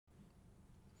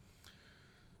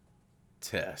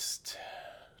Test.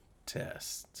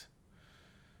 Test.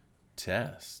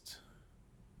 Test.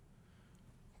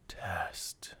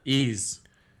 Test. Ease.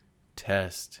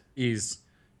 Test. Ease.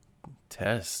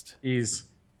 Test. Ease.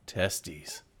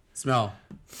 Testes. Smell.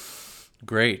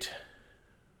 Great.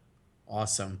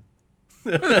 Awesome.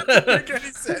 Doesn't make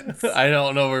any sense. I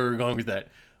don't know where we're going with that.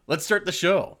 Let's start the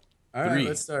show. All right, 3,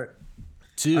 let's start.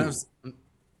 2.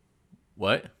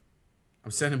 What? I'm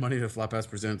sending money to Flophouse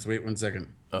Presents. Wait 1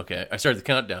 second. Okay, I started the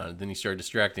countdown, and then you started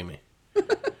distracting me.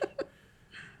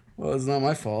 Well, it's not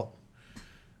my fault.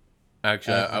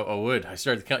 Actually, I would. I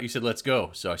started the count. You said let's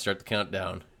go, so I start the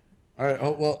countdown. All right.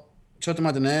 Oh well.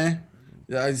 Chotamatane.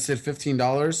 Yeah, I said $15.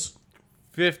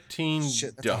 $15.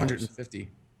 Shit, that's $150.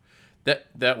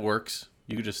 That works.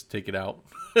 You could just take it out.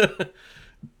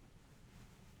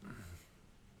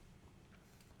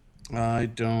 I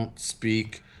don't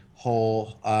speak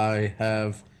whole. I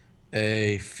have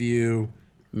a few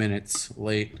minutes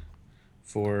late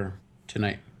for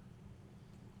tonight.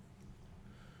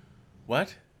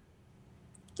 What?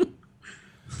 All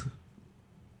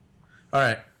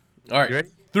right. All right. You ready?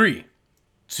 3,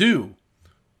 2,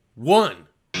 1.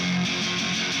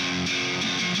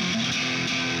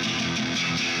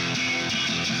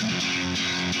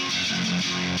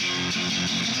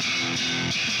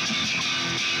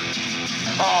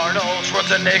 Arnold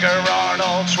Schwarzenegger,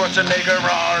 Arnold Schwarzenegger,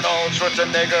 Arnold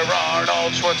Schwarzenegger,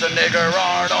 Arnold Schwarzenegger,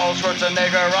 Arnold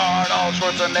Schwarzenegger, Arnold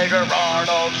Schwarzenegger,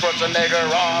 Arnold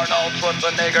Schwarzenegger, Arnold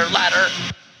Schwarzenegger ladder.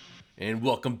 And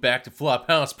welcome back to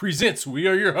Flophouse Presents. We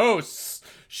are your hosts,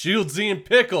 Shieldsy and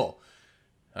Pickle.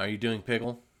 How are you doing,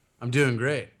 Pickle? I'm doing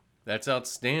great. That's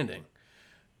outstanding.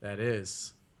 That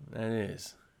is. That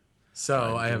is.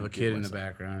 So I have a kid in the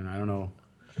background. I don't know.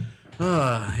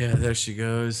 Oh, yeah, there she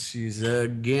goes. She's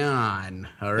gone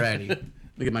already.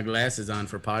 Look at my glasses on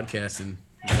for podcasting.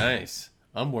 Nice.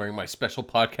 I'm wearing my special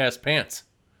podcast pants.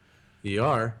 You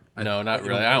are? No, not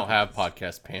really. I don't have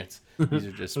podcast pants. These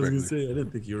are just I was regular. gonna say I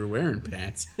didn't think you were wearing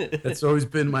pants. That's always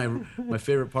been my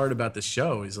favorite part about the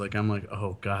show. Is like I'm like,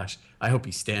 oh gosh, I hope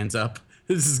he stands up.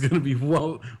 This is gonna be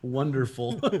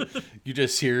wonderful. You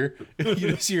just hear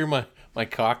my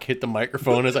cock hit the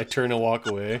microphone as I turn and walk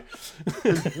away.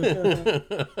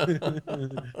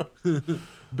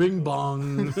 Bing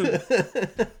bong.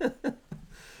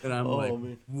 And I'm like,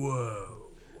 man. whoa.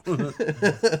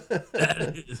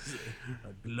 That is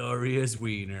a glorious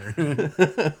wiener.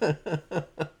 Well,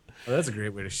 that's a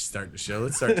great way to start the show.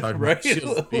 Let's start talking about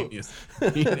Shield's penis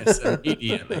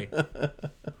immediately.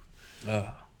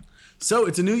 So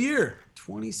it's a new year,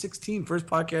 2016, first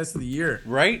podcast of the year.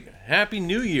 Right? Happy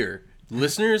New Year.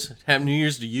 Listeners, Happy New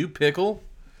Year's to you, Pickle.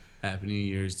 Happy New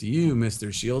Year's to you, Mr.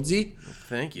 Shieldsy.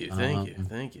 Thank you.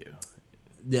 Thank you.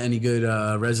 Any good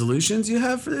resolutions you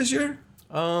have for this year?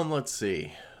 Let's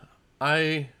see.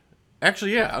 I'm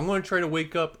going to try to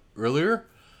wake up earlier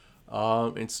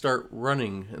and start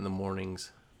running in the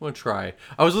mornings. I'm going to try.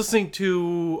 I was listening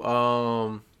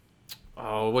to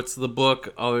what's the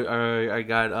book? I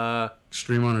got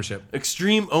Extreme Ownership.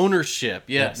 Extreme Ownership.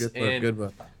 Yes. Yeah, good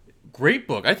book. Great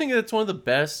book. I think that's one of the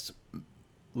best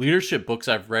leadership books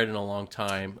I've read in a long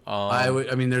time. I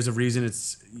mean, there's a reason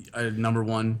it's number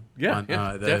one.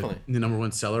 Definitely the number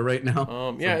one seller right now.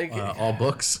 All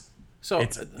books. So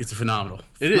it's phenomenal.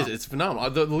 It's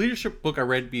phenomenal. The leadership book I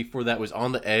read before that was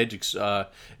On the Edge,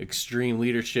 Extreme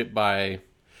Leadership by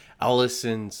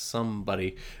Allison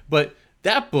somebody. But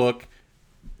that book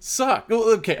sucked.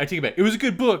 Oh, okay, I take it back. It was a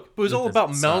good book, but it was all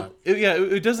about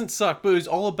it doesn't suck, but it was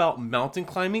all about mountain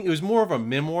climbing. It was more of a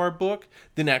memoir book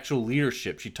than actual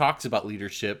leadership. She talks about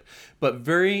leadership, but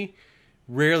very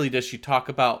rarely does she talk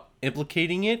about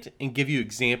implicating it and give you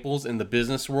examples in the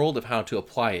business world of how to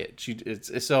apply it. It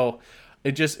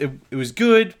was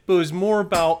good, but it was more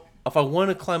about if I want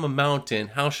to climb a mountain,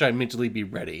 how should I mentally be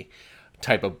ready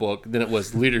type of book than it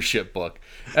was leadership book.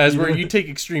 As where you take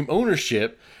extreme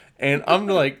ownership. And I'm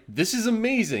like, this is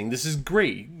amazing. This is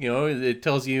great. You know, it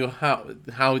tells you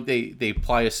how they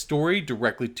apply a story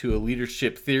directly to a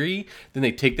leadership theory. Then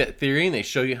they take that theory and they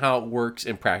show you how it works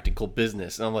in practical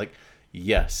business. And I'm like,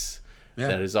 yes,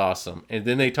 that is awesome. And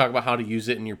then they talk about how to use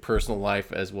it in your personal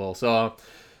life as well. So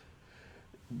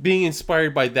being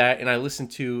inspired by that, and I listened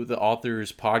to the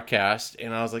author's podcast,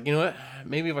 and I was like, you know what?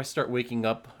 Maybe if I start waking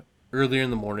up earlier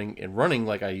in the morning and running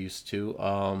like I used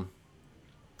to,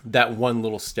 that one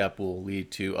little step will lead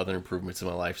to other improvements in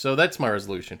my life. So that's my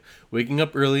resolution. Waking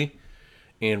up early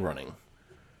and running.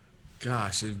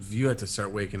 Gosh, if you had to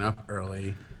start waking up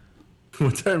early,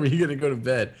 what time are you going to go to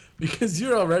bed? Because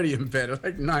you're already in bed at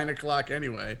like 9 o'clock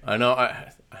anyway. I know.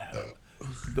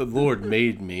 The Lord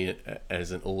made me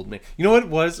as an old man. You know what it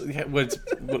was?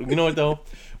 You know what though?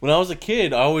 When I was a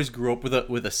kid, I always grew up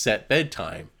with a set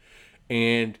bedtime,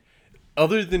 and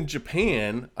other than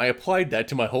Japan, I applied that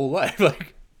to my whole life.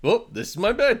 Like, well, this is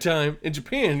my bedtime. In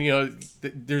Japan,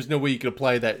 there's no way you could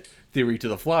apply that theory to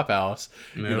the flop house.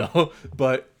 No.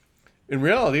 But in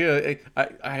reality, I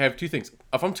have two things.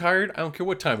 If I'm tired, I don't care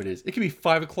what time it is. It could be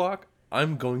 5 o'clock.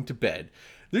 I'm going to bed.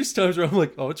 There's times where I'm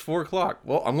like, oh, it's 4 o'clock.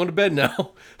 Well, I'm going to bed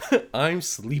now. I'm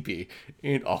sleepy,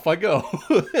 and off I go.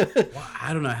 Well,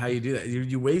 I don't know how you do that.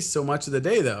 You waste so much of the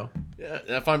day, though. Yeah,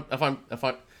 if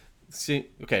I'm see,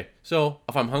 okay, so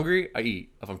if I'm hungry, I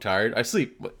eat. If I'm tired, I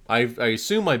sleep. I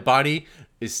assume my body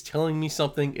is telling me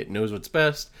something. It knows what's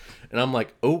best, and I'm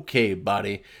like, okay,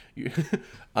 body,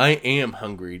 I am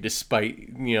hungry,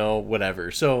 despite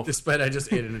whatever. So despite I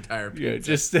just ate an entire pizza. Yeah,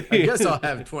 just I guess I'll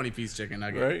have 20-piece chicken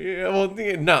nugget. Right? Yeah. Well,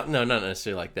 no, not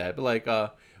necessarily like that, but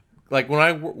like when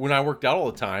I worked out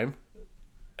all the time,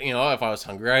 if I was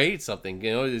hungry, I ate something.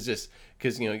 It's just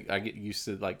because I get used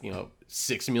to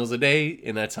 6 meals a day,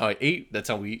 and that's how I ate. That's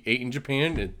how we ate in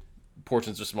Japan. And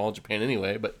portions are small in Japan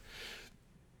anyway, but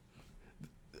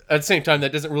at the same time,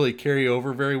 that doesn't really carry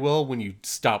over very well when you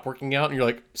stop working out and you're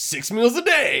like 6 meals a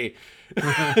day.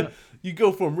 You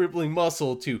go from rippling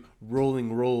muscle to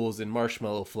rolling rolls and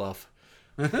marshmallow fluff.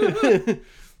 Well,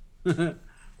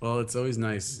 it's always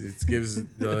nice. It gives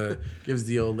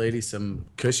the old lady some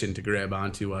cushion to grab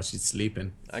onto while she's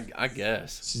sleeping. I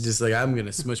guess. She's just like, I'm going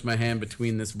to smush my hand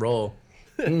between this roll.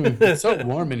 It's so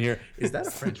warm in here. Is that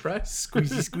a French fry?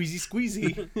 Squeezy,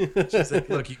 squeezy, squeezy. She's like,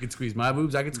 look, you can squeeze my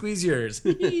boobs. I can squeeze yours.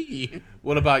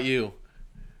 What about you?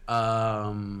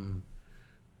 I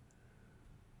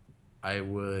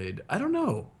don't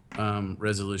know,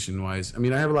 resolution-wise. I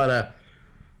mean, I have a lot of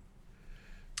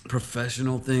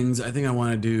professional things. I think I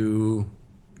want to do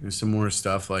some more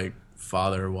stuff like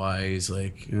father-wise,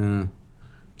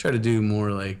 try to do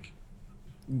more like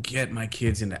get my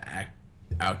kids into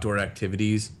outdoor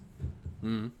activities.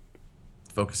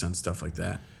 Focus on stuff like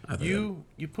that. You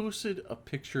posted a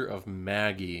picture of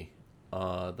Maggie the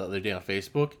other day on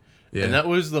Facebook. Yeah. And that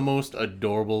was the most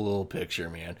adorable little picture,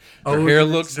 man. Her Oh, hair the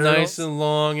looks turtles? nice and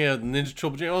long. Yeah, Ninja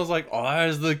Turtle Jam. I was like, oh, that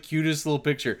is the cutest little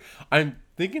picture. I'm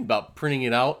thinking about printing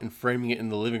it out and framing it in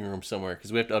the living room somewhere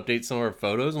because we have to update some of our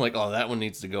photos. I'm like, oh, that one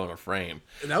needs to go in a frame.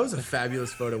 That was a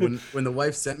fabulous photo. When the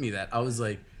wife sent me that, I was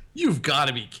like, you've got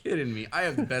to be kidding me. I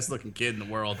have the best looking kid in the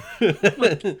world.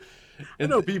 I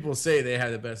know people say they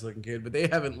have the best looking kid, but they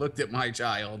haven't looked at my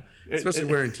child, especially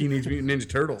wearing Teenage Mutant Ninja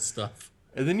Turtles stuff.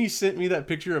 And then you sent me that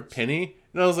picture of Penny,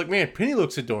 and I was like, man, Penny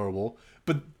looks adorable,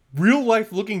 but real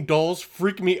life looking dolls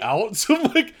freak me out. So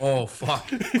I'm like, oh, fuck.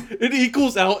 It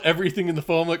equals out everything in the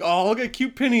phone. I'm like, oh, look at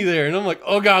cute Penny there. And I'm like,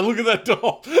 oh, God, look at that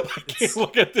doll. I can't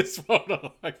look at this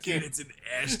photo. I can't. Dude, it's an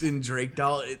Ashton Drake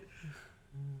doll.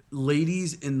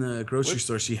 Ladies in the grocery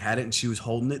store, she had it and she was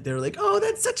holding it. They were like, oh,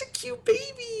 that's such a cute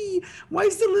baby. Why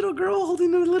is the little girl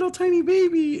holding a little tiny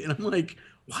baby? And I'm like,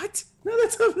 what? No,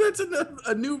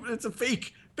 it's a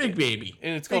fake baby.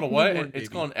 And it's called a what? It's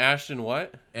called an Ashton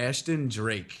what? Ashton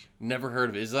Drake. Never heard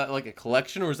of it. Is that like a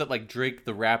collection, or is that like Drake,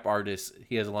 the rap artist?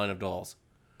 He has a line of dolls.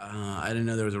 I didn't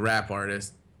know there was a rap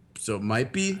artist. So it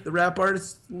might be the rap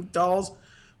artist dolls,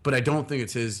 but I don't think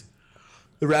it's his.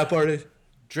 The rap artist.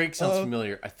 Drake sounds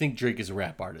familiar. I think Drake is a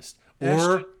rap artist. Or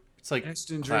Ashton, it's like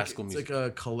Ashton classical Drake, music. It's like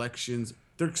a collections.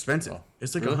 They're expensive.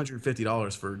 It's like really?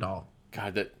 $150 for a doll.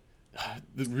 God, the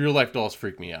real life dolls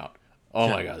freak me out. Oh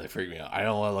my God, they freak me out. I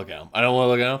don't want to look at them. I don't want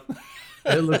to look at them.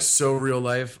 It looks so real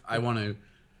life. I want to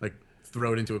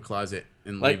throw it into a closet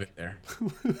and leave it there.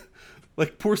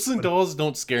 Like porcelain dolls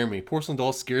don't scare me. Porcelain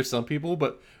dolls scare some people,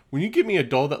 but when you give me a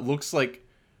doll that looks like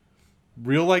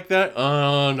real like that,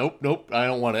 nope, I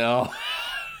don't want it.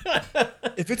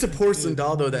 If it's a porcelain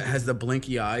doll though that has the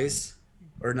blinky eyes,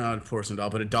 or not a porcelain doll,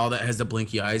 but a doll that has the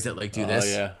blinky eyes that do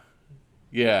this. Oh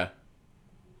yeah,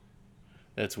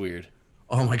 that's weird.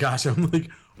 Oh my gosh, I'm like,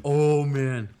 oh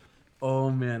man.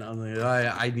 I'm like,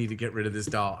 I need to get rid of this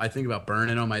doll. I think about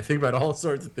burning them. I think about all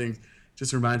sorts of things.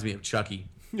 Just reminds me of Chucky.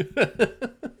 Did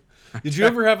you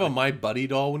ever have a My Buddy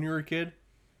doll when you were a kid?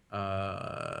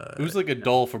 It was like a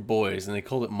doll for boys, and they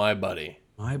called it My Buddy.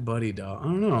 My Buddy doll. I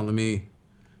don't know. Let me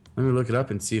look it up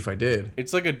and see if I did.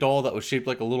 It's like a doll that was shaped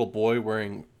like a little boy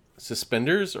wearing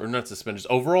suspenders, or not suspenders,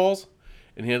 overalls,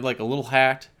 and he had like a little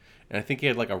hat, and I think he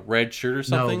had like a red shirt or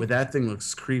something. No, but that thing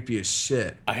looks creepy as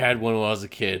shit. I had one when I was a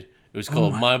kid. It was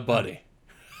called My Buddy.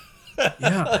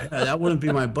 Yeah, that wouldn't be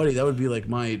my buddy. That would be like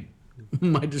my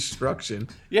destruction.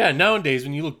 Yeah, nowadays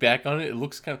when you look back on it, it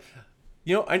looks kind of,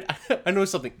 I know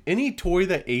something. Any toy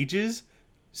that ages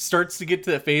starts to get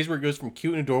to that phase where it goes from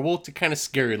cute and adorable to kind of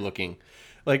scary looking.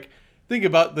 Like, think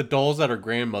about the dolls that our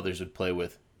grandmothers would play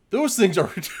with. Those things are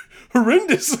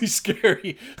horrendously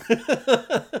scary.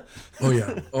 Oh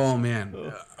yeah. Oh man.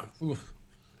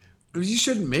 You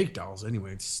shouldn't make dolls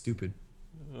anyway. It's stupid.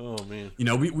 Oh man. You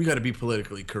know, we got to be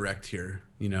politically correct here.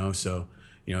 You know, so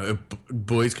if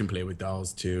boys can play with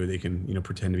dolls too. They can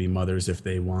pretend to be mothers if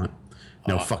they want.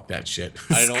 No, fuck that shit.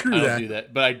 I don't do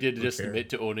that. But I did just admit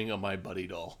to owning a My Buddy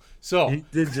doll. So you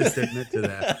did just admit to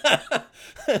that.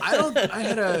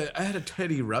 I had a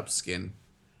Teddy Ruxpin.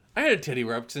 I had a Teddy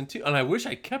Ruxpin too, and I wish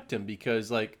I kept him because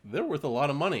like they're worth a lot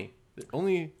of money.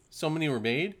 Only so many were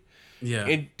made. Yeah.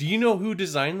 And do you know who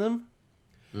designed them?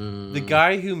 The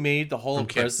guy who made the Hall of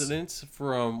Presidents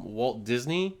from Walt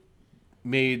Disney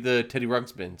made the Teddy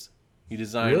Ruxpins. He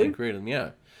designed and created them.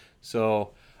 Yeah.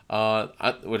 So,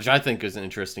 which I think is an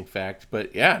interesting fact.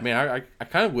 But yeah, man, I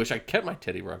kind of wish I kept my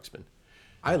Teddy Ruxpin.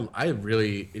 I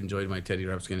really enjoyed my Teddy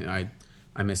Ruxpin, and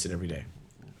I miss it every day.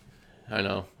 I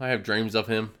know. I have dreams of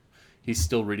him. He's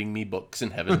still reading me books in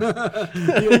heaven.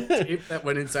 Tape that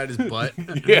went inside his butt.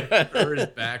 Yeah. Or his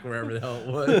back, wherever the hell it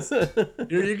was.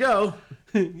 Here you go.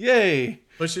 Yay.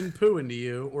 Pushing poo into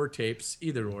you, or tapes,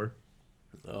 either or.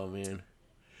 Oh, man.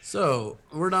 So,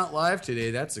 we're not live today.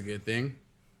 That's a good thing.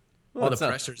 Well, All the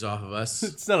pressure's off of us.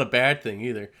 It's not a bad thing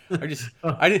either.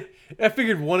 I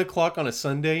figured 1 o'clock on a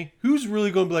Sunday. Who's really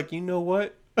going to be like, you know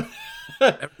what?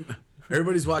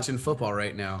 Everybody's watching football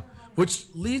right now. Which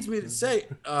leads me to say,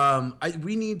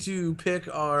 we need to pick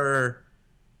our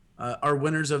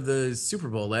winners of the Super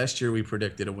Bowl. Last year we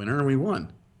predicted a winner and we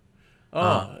won.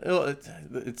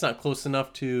 It's not close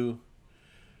enough to.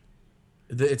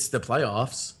 It's the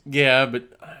playoffs. Yeah, but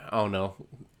I don't know.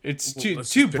 It's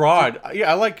too broad.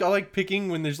 Yeah, I like picking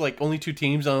when there's like only two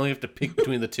teams. I only have to pick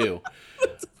between the two.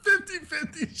 It's a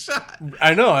 50-50 shot.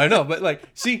 I know, but like,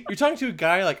 see, you're talking to a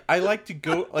guy like I like to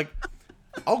go like.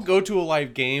 I'll go to a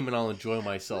live game and I'll enjoy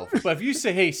myself. But if you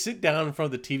say, hey, sit down in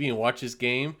front of the TV and watch this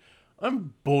game,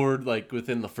 I'm bored like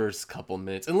within the first couple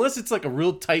minutes. Unless it's like a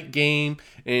real tight game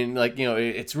and like,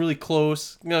 it's really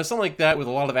close. Something like that with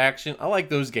a lot of action. I like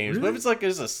those games. Really? But if it's like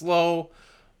a slow,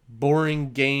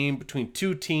 boring game between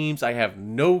two teams I have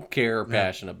no care or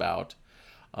passion about.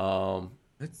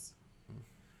 It's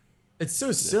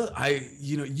so silly.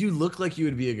 You look like you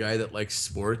would be a guy that likes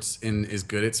sports and is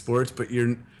good at sports, but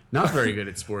you're not very good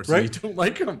at sports, right? And you don't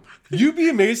like them. You'd be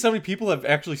amazed how many people have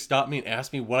actually stopped me and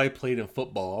asked me what I played in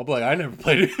football. I'll be like, I never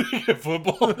played anything in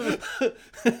football.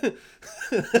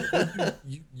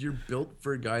 You're built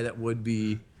for a guy that would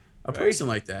be a person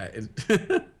like that.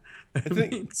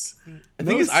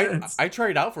 I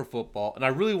tried out for football and I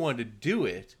really wanted to do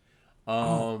it.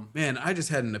 Man, I just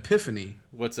had an epiphany.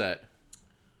 What's that?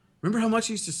 Remember how much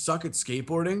he used to suck at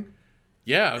skateboarding?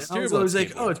 Yeah, I was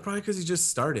like, it's probably because he just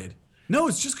started. No,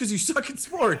 it's just because you suck at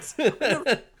sports. I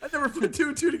never put two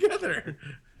and two together.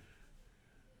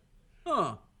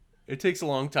 Huh. It takes a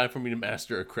long time for me to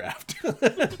master a craft.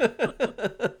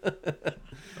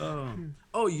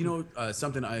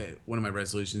 Something one of my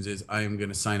resolutions is I am going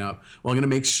to sign up. Well, I'm going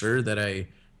to make sure that I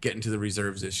get into the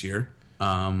reserves this year.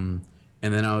 And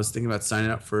then I was thinking about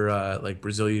signing up for like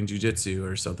Brazilian Jiu-Jitsu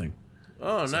or something.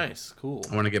 Oh, nice. Cool.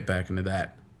 I want to get back into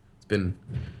that. It's been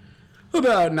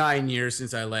about 9 years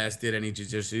since I last did any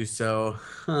jiu-jitsu, so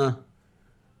I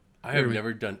have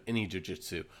never done any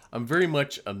jiu-jitsu. I'm very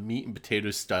much a meat and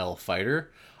potatoes style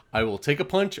fighter. I will take a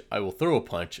punch, I will throw a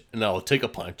punch, and I will take a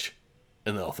punch,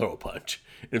 and then I'll throw a punch.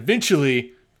 And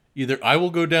eventually, either I will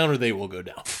go down or they will go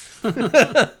down.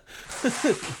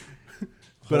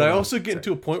 But I also get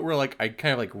into a point where like I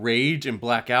kind of like rage and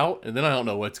black out, and then I don't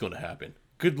know what's going to happen.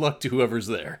 Good luck to whoever's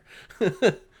there.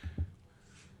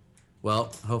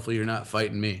 Well, hopefully you're not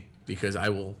fighting me because I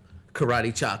will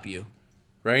karate chop you.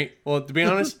 Right? Well, to be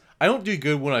honest, I don't do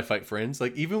good when I fight friends.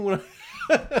 Like, even when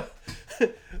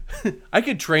I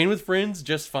could train with friends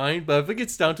just fine, but if it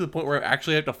gets down to the point where I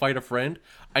actually have to fight a friend,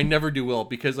 I never do well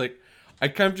because, like, I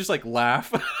kind of just, like,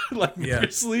 laugh, like,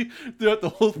 nervously throughout the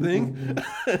whole thing.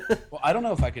 Well, I don't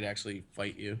know if I could actually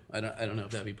fight you. I don't know if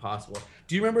that'd be possible.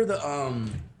 Do you remember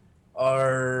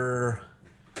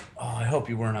I hope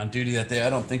you weren't on duty that day. I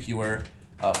don't think you were.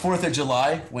 4th of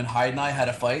July, when Hyde and I had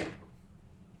a fight.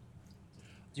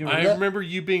 Do you remember remember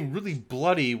you being really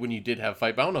bloody when you did have a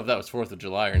fight, but I don't know if that was 4th of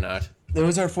July or not. It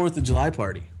was our 4th of July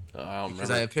party. I don't remember.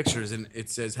 Because I have pictures and it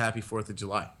says Happy 4th of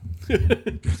July.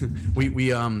 we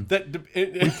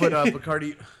put up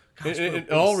Bacardi. Gosh, in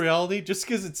all reality, just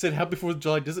because it said Happy 4th of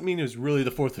July doesn't mean it was really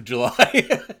the 4th of July.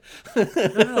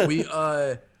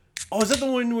 No. Oh, is that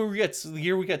the one where the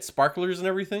year we got sparklers and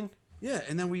everything? Yeah,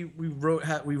 and then we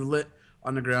lit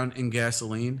on the ground in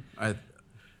gasoline.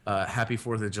 Happy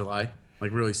 4th of July,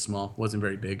 like really small, wasn't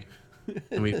very big,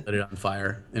 and we lit it on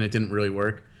fire, and it didn't really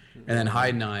work. And then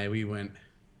Hyde and I, we went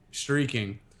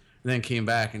streaking, and then came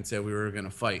back and said we were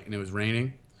gonna fight, and it was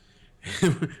raining.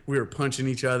 We were punching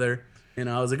each other, and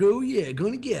I was like, "Oh yeah,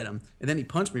 gonna get him." And then he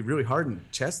punched me really hard in the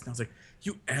chest, and I was like,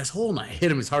 "You asshole!" And I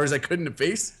hit him as hard as I could in the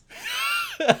face.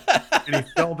 And he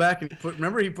fell back, and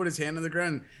he put his hand on the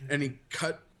ground, and he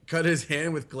cut his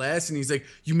hand with glass, and he's like,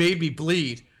 "You made me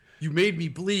bleed. You made me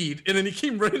bleed." And then he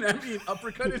came running at me and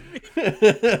uppercutted me.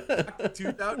 I knocked the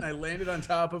tooth out, and I landed on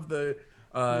top of the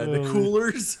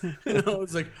coolers, and I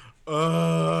was like,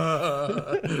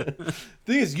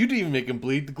 Thing is, you didn't even make him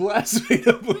bleed. The glass made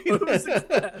him bleed. What was the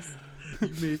glass? You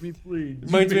made me bleed.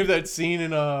 Reminds me of that scene in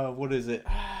what is it?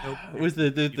 Nope. It was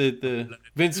the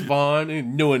Vince Vaughn?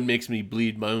 And no one makes me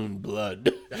bleed my own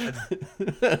blood. I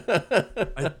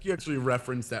think you actually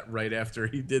referenced that right after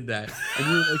he did that,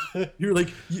 and you're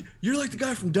like the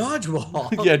guy from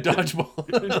Dodgeball. Yeah,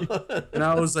 Dodgeball. And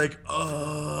I was like,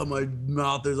 oh, my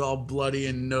mouth is all bloody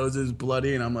and nose is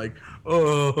bloody, and I'm like,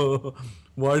 oh,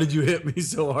 why did you hit me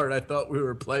so hard? I thought we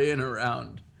were playing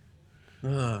around.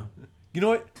 You know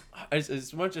what?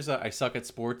 As much as I suck at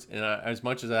sports, and as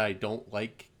much as I don't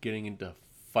like getting into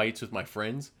fights with my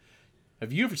friends,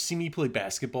 have you ever seen me play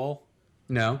basketball?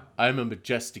 No. I'm a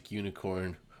majestic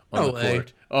unicorn on No the way.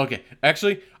 court. Okay,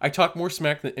 actually, I talk more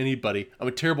smack than anybody. I'm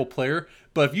a terrible player,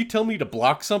 but if you tell me to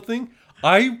block something,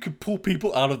 I could pull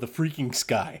people out of the freaking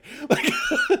sky. Like,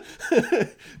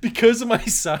 because of my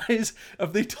size,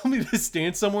 if they tell me to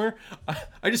stand somewhere,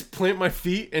 I just plant my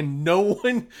feet and no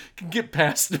one can get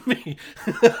past me.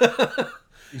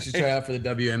 You should try out for the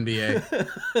WNBA.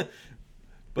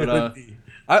 But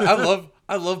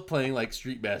I love playing like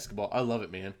street basketball. I love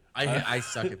it, man. I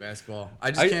suck at basketball.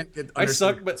 I just can't get I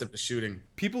suck, the but concept of shooting.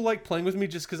 People like playing with me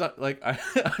just because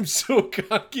I'm so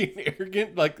cocky and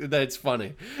arrogant, like that it's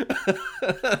funny.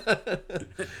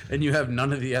 And you have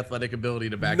none of the athletic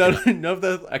ability to back it None, up. none of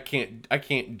that. I can't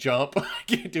jump. I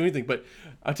can't do anything. But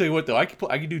I'll tell you what, though, I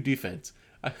can do defense.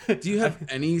 Do you have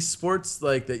any sports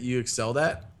like that you excelled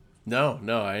at? No,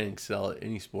 I didn't excel at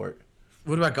any sport.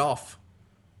 What about golf?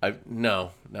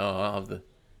 No, I don't have the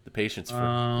patience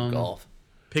for golf.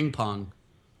 Ping pong.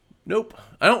 Nope.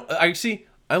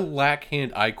 I lack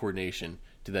hand-eye coordination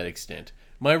to that extent.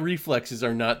 My reflexes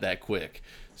are not that quick.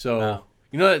 So, No.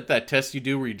 You know that test you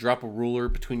do where you drop a ruler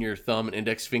between your thumb and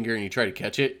index finger and you try to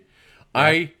catch it? Yeah.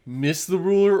 I miss the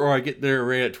ruler or I get there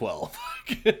right at 12.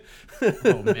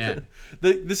 Oh, man.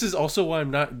 This is also why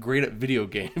I'm not great at video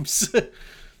games.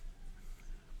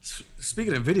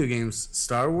 Speaking of video games,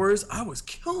 Star Wars, I was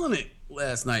killing it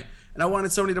last night. And I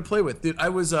wanted somebody to play with. Dude, I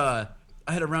was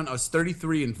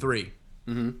 33-3.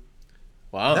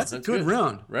 Wow. That's a good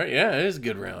round. Right? Yeah, it is a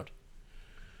good round.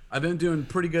 I've been doing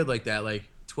pretty good like that, like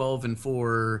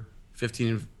 12-4,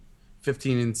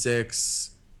 15-6.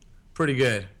 Pretty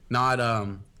good. Not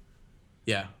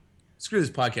yeah. Screw this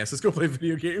podcast. Let's go play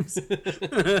video games.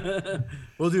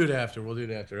 We'll do it after.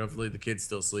 Hopefully the kid's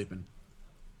still sleeping.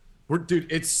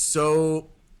 Dude, it's so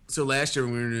last year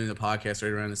when we were doing the podcast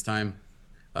right around this time,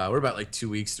 we're about like 3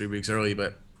 weeks early,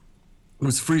 but it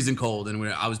was freezing cold and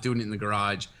I was doing it in the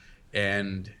garage.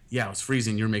 And yeah, it was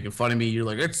freezing. You were making fun of me. You're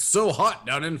like, it's so hot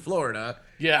down in Florida.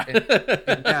 Yeah.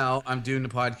 And now I'm doing the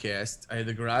podcast. I had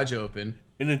the garage open.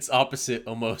 And it's opposite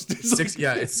almost.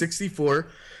 It's 64.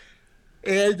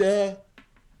 And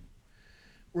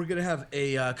we're going to have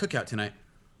a cookout tonight.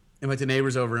 Invite the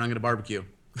neighbors over and I'm going to barbecue.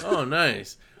 Oh,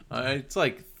 nice. It's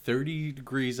like 30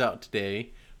 degrees out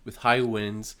today with high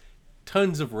winds,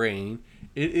 tons of rain.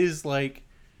 It is like...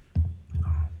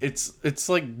 It's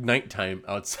like nighttime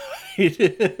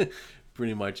outside,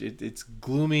 pretty much. It's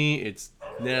gloomy, it's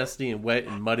nasty and wet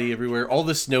and muddy everywhere. All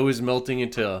the snow is melting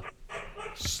into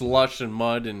slush and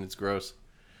mud, and it's gross.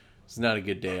 It's not a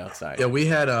good day outside. Yeah, we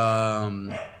had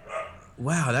wow,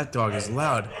 that dog is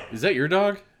loud. Is that your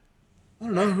dog? I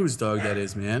don't know whose dog that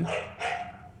is, man.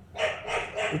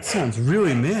 It sounds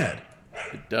really mad.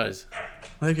 It does.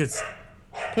 Like it's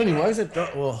Penny. Why is it?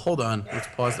 Well, hold on. Let's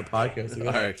pause the podcast again.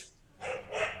 All right.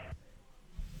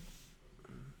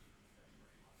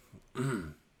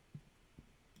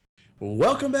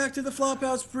 Welcome back to the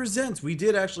Flophouse Presents. We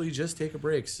did actually just take a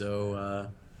break, so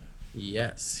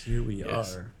yes, here we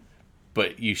are.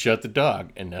 But you shut the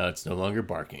dog, and now it's no longer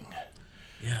barking.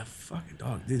 Yeah, fucking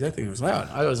dog, dude. That thing was loud.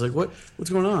 I was like, "What's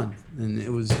going on?" And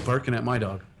it was barking at my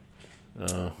dog.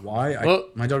 Why?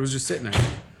 My dog was just sitting there.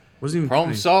 Wasn't even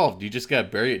problem solved. You just gotta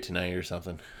bury it tonight or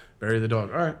something. Bury the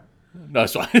dog. All right. No,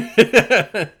 it's fine.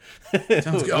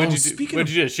 Sounds good. What'd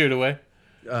you do? Shoot it away?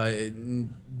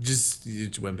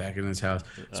 Just went back in his house.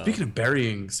 Speaking of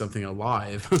burying something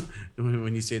alive,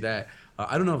 when you say that,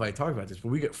 I don't know if I talked about this, but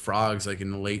we get frogs like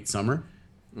in the late summer.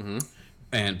 Mm-hmm.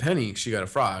 And Penny, she got a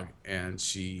frog, and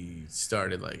she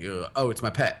started like, "Oh, it's my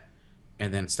pet,"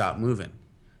 and then it stopped moving.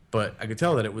 But I could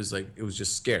tell that it was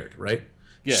just scared, right?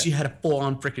 Yeah. She had a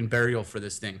full-on freaking burial for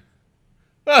this thing.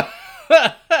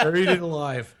 Buried it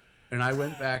alive. And I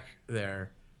went back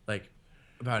there like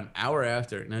about an hour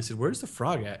after, and I said, "Where's the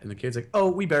frog at?" And the kid's like, "Oh,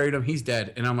 we buried him. He's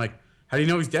dead." And I'm like, "How do you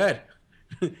know he's dead?"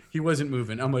 He wasn't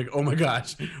moving. I'm like, "Oh my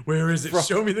gosh, where is it?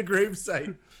 Show me the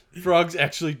gravesite." Frogs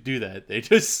actually do that. They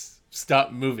just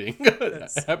stop moving.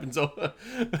 That happens.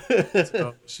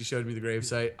 So she showed me the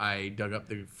gravesite. I dug up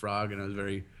the frog, and I was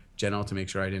very gentle to make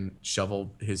sure I didn't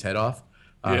shovel his head off.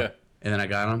 Yeah. And then I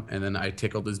got him, and then I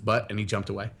tickled his butt, and he jumped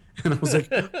away. And I was like,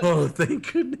 "Oh,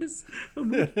 thank goodness!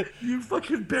 I'm like, you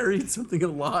fucking buried something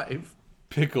alive."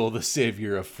 Pickle, the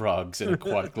savior of frogs in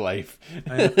aquatic life.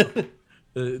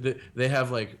 They have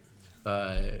like,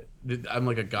 I'm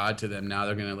like a god to them now.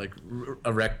 They're gonna like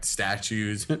erect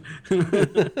statues.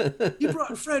 You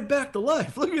brought Fred back to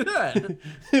life. Look at that.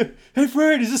 Hey,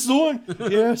 Fred, is this the one?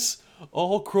 Yes.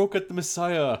 All croak at the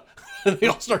Messiah. They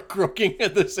all start croaking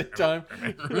at the same time.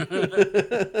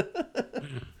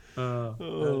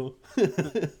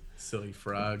 Silly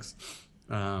frogs.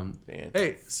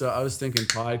 Hey, so I was thinking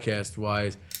podcast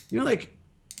wise, like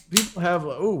people have,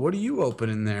 what are you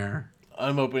opening there?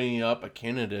 I'm opening up a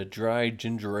Canada Dry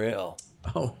Ginger Ale.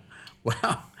 Oh,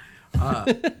 wow.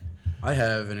 I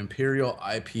have an Imperial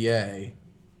IPA.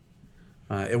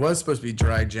 It was supposed to be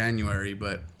dry January,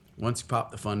 but once you pop,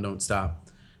 the fun don't stop.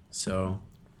 So,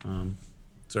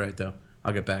 it's all right though.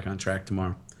 I'll get back on track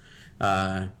tomorrow.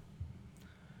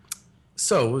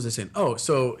 So what was I saying? Oh,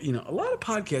 so a lot of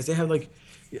podcasts, they have like,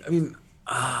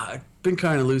 I've been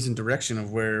kind of losing direction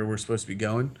of where we're supposed to be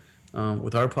going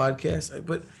with our podcast.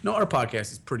 But no, our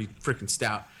podcast is pretty freaking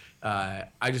stout.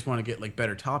 I just want to get like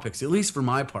better topics, at least for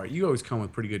my part. You always come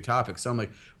with pretty good topics. So I'm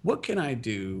like, what can I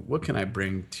do? What can I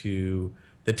bring to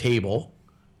the table,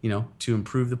 to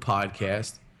improve the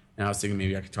podcast? And I was thinking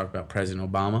maybe I could talk about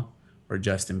President Obama or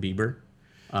Justin Bieber.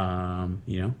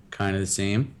 Kind of the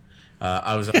same.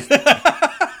 I was.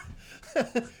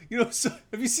 So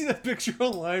have you seen that picture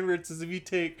online where it says if you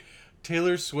take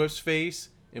Taylor Swift's face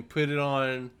and put it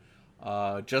on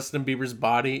Justin Bieber's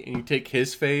body, and you take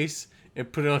his face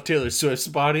and put it on Taylor Swift's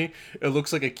body, it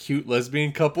looks like a cute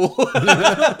lesbian couple.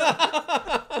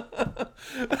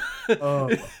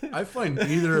 I find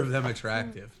neither of them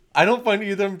attractive. I don't find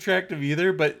either of them attractive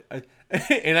either, but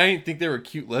and I didn't think they were a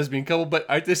cute lesbian couple, but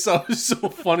I just thought it was so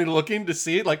funny looking to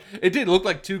see it. Like, it did look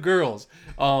like two girls.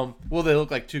 Well, they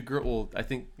look like two girls. Well, I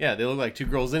think, yeah, they look like two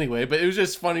girls anyway, but it was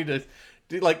just funny to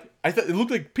like, I thought it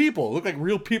looked like people. It looked like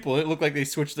real people. It looked like they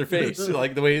switched their face,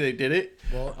 like the way they did it.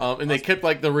 Well, and they kept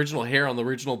like the original hair on the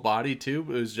original body too,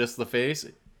 but it was just the face.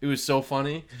 It was so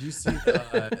funny. Did you see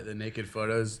the naked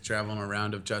photos traveling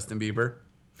around of Justin Bieber?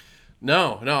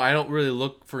 No, I don't really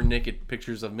look for naked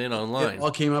pictures of men online. It all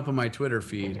came up on my Twitter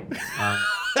feed.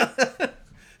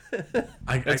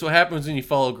 That's what happens when you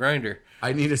follow Grindr.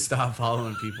 I need to stop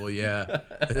following people, yeah.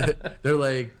 They're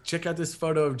like, check out this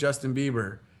photo of Justin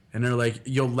Bieber. And they're like,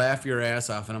 you'll laugh your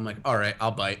ass off. And I'm like, all right, I'll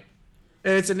bite.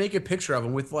 And it's a naked picture of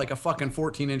him with like a fucking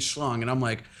 14-inch schlong. And I'm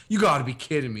like, you got to be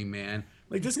kidding me, man.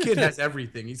 Like, this kid has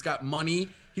everything. He's got money.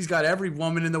 He's got every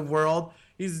woman in the world.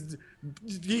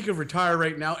 He could retire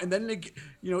right now. And then,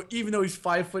 even though he's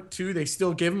 5'2", they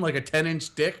still give him like a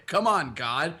 10-inch dick. Come on,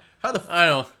 God. How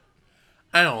the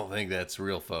I don't think that's a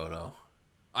real photo.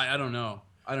 I don't know.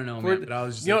 I don't know, man. But I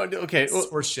was just okay.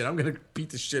 Or shit. I'm gonna beat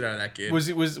the shit out of that kid. Was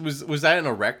that an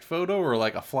erect photo or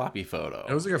like a floppy photo?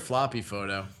 It was like a floppy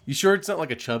photo. You sure it's not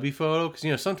like a chubby photo?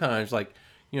 Because sometimes like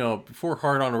before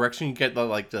hard on erection you get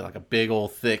like a big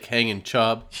old thick hanging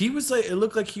chub. He was like, it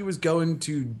looked like he was going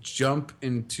to jump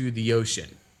into the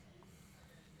ocean.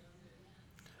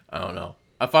 I don't know.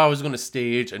 If I was going to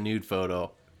stage a nude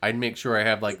photo, I'd make sure I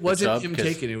have like it wasn't him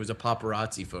taking it. It was a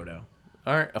paparazzi photo.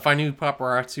 All right. If I knew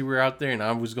paparazzi were out there and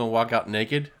I was going to walk out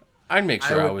naked, I'd make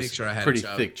sure I was pretty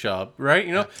thick chub,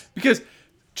 right? Because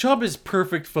chub is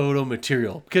perfect photo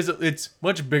material because it's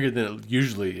much bigger than it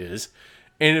usually is,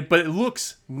 but it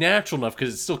looks natural enough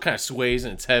because it still kind of sways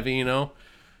and it's heavy,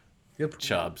 Yep.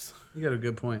 Chubs. You got a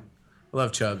good point. I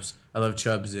love chubs. I love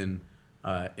chubs in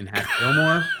Hack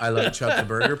Gilmore. I love Chubs the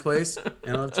burger place,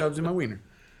 and I love chubs in my wiener.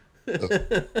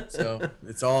 So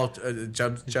it's all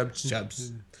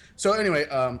chubs. So anyway,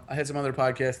 I had some other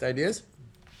podcast ideas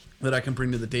that I can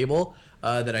bring to the table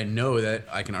that I know that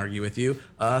I can argue with you.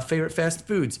 Favorite fast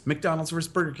foods: McDonald's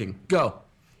versus Burger King. Go.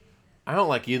 I don't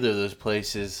like either of those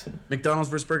places. McDonald's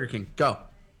versus Burger King. Go.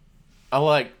 I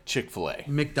like Chick-fil-A.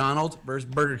 McDonald's versus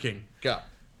Burger King. Go.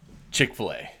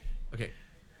 Chick-fil-A. Okay.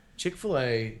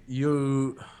 Chick-fil-A,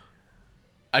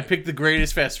 I picked the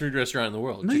greatest fast food restaurant in the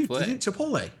world, No, you Chick-fil-A. didn't.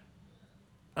 Chipotle.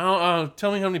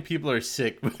 Tell me how many people are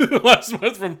sick last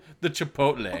month from the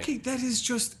Chipotle. Okay, that is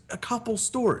just a couple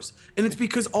stores. And it's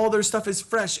because all their stuff is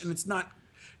fresh and it's not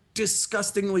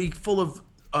disgustingly full of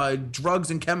drugs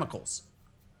and chemicals.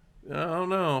 I don't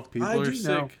know. People I are do know.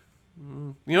 sick.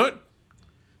 You know what?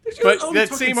 There's But only that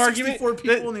fucking same argument, 64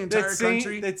 people in the entire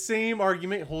country. that same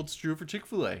argument holds true for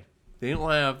Chick-fil-A. They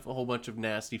don't have a whole bunch of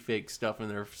nasty fake stuff in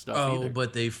their stuff either.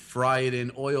 But they fry it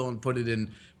in oil and put it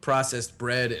in processed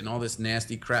bread and all this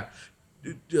nasty crap.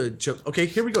 Okay,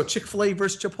 here we go. Chick-fil-A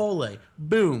versus Chipotle.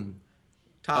 Boom.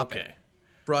 Topic. Okay.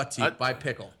 Brought to you by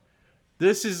Pickle.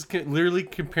 This is literally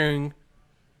comparing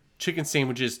chicken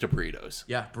sandwiches to burritos.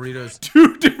 Yeah, burritos.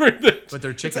 Two different things. But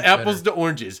they're It's chicken's apples better. to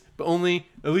oranges, but only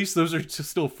at least those are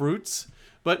still fruits.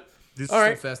 But These all are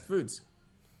right, still fast foods.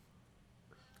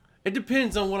 it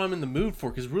depends on what I'm in the mood for.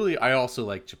 Because really, I also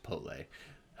like Chipotle.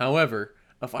 However,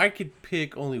 if I could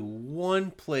pick only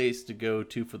one place to go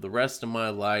to for the rest of my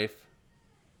life,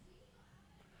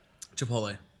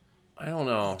 Chipotle. I don't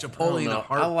know. Chipotle I don't in a know.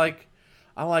 heart-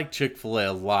 I like Chick-fil-A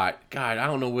a lot. God, I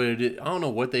don't know what it is. I don't know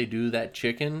what they do to that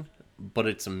chicken, but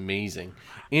it's amazing.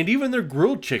 And even their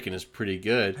grilled chicken is pretty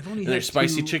good. I've only And their had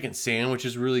spicy two- chicken sandwich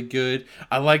is really good.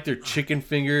 I like their chicken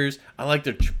fingers. I like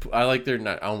their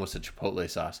not I almost said Chipotle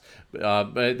sauce,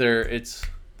 but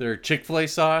their Chick-fil-A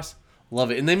sauce.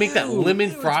 Love it. And they make that Ew, lemon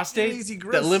ew, it's frosty. crazy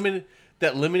gross.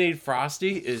 That lemonade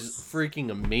frosty is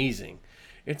freaking amazing.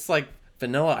 It's like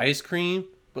vanilla ice cream,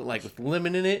 but like with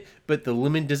lemon in it. But the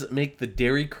lemon doesn't make the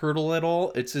dairy curdle at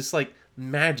all. It's just like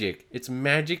magic. It's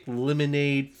magic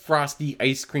lemonade frosty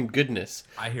ice cream goodness.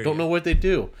 I hear Don't you. know what they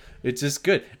do. It's just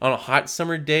good. On a hot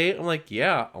summer day, I'm like,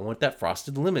 yeah, I want that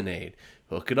frosted lemonade.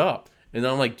 Hook it up. And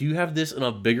I'm like, do you have this in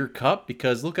a bigger cup?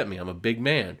 Because look at me, I'm a big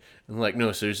man. And they're like,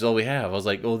 no, sir, this is all we have. I was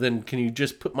like, well, then can you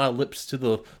just put my lips to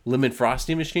the lemon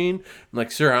frosty machine? I'm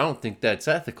like, sir, I don't think that's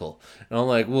ethical. And I'm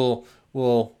like,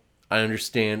 well, I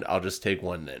understand. I'll just take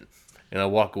one then. And I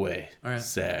walk away, All right.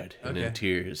 sad and in Okay.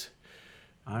 tears.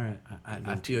 All right,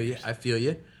 I feel you. I feel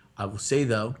you. I will say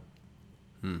though,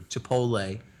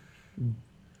 Chipotle,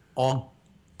 all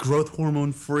growth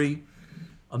hormone free,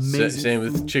 amazing. Same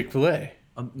with food. Chick-fil-A.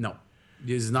 No,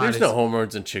 it's not. There's it's, no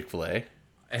hormones in Chick-fil-A.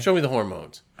 Show me the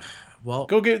hormones. well,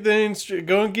 Go and get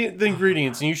the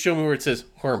ingredients, and you show me where it says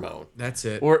hormone that's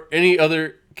it. or any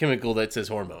other chemical that says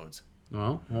hormones.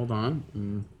 Well, hold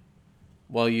on.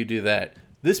 While you do that,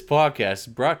 this podcast is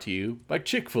brought to you by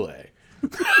Chick-fil-A.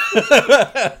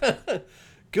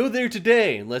 Go there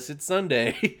today, unless it's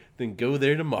Sunday. Then go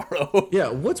there tomorrow. Yeah,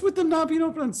 what's with them not being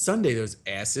open on Sunday? Those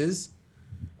asses.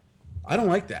 I don't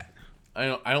like that. I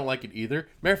don't like it either.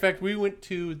 Matter of fact, we went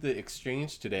to the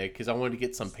exchange today because I wanted to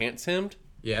get some pants hemmed.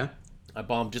 Yeah. I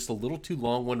bombed just a little too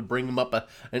long. Wanted to bring them up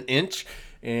an inch,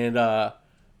 and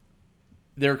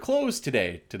they're closed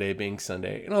today. Today being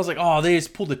Sunday, and I was like, "Oh, they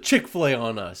just pulled a Chick-fil-A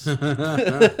on us."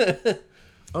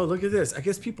 Oh, look at this. I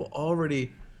guess people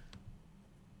already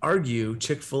argue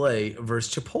Chick-fil-A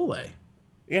versus Chipotle.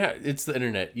 Yeah, it's the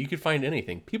internet. You can find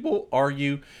anything. People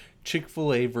argue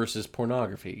Chick-fil-A versus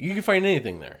pornography. You can find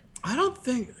anything there. I don't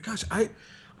think. Gosh,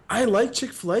 I like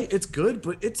Chick-fil-A. It's good,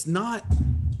 but it's not.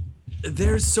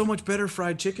 There's so much better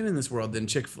fried chicken in this world than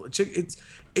Chick-fil-A.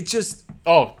 It's just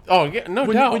Oh yeah, no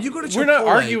doubt. when you go to Chipotle, we're not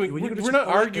arguing. when you go to We're not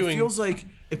Chipotle, arguing.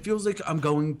 It feels like I'm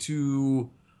going to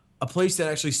a place that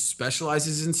actually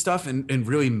specializes in stuff and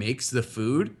really makes the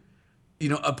food. You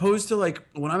know, opposed to like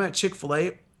when I'm at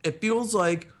Chick-fil-A, it feels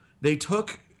like they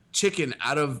took chicken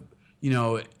out of,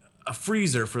 a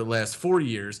freezer for the last 4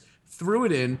 years, threw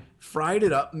it in, fried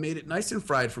it up, made it nice and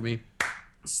fried for me,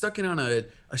 stuck it on a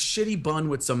shitty bun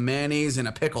with some mayonnaise and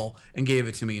a pickle and gave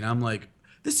it to me. And I'm like,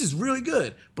 this is really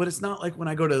good. But it's not like when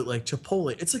I go to like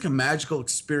Chipotle, it's like a magical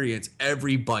experience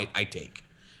every bite I take.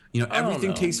 Everything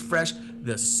know. tastes fresh.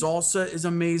 The salsa is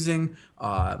amazing.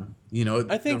 I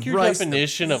think the your rice, the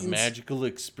definition of beans. magical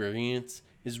experience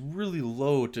is really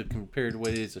low to compare to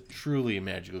what is a truly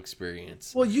magical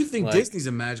experience. Well, you think Like, Disney's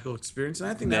a magical experience, and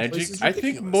I think that place is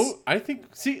ridiculous. I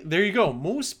think see, there you go.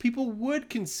 Most people would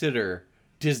consider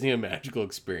Disney a magical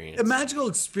experience. A magical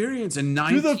experience in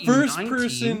You're the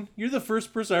 1919.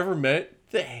 first person I ever met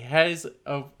that has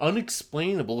an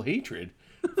unexplainable hatred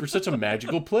for such a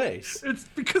magical place. It's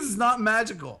because it's not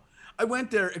magical. I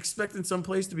went there expecting some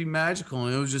place to be magical,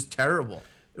 and it was just terrible.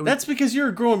 That's because you're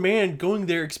a grown man going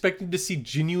there expecting to see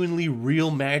genuinely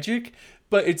real magic,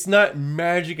 but it's not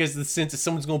magic as the sense that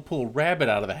someone's going to pull a rabbit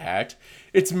out of a hat.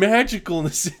 It's magical in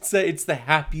the sense that it's the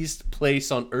happiest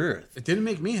place on earth. It didn't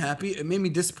make me happy. It made me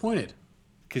disappointed.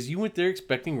 Because you went there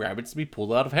expecting rabbits to be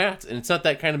pulled out of hats, and it's not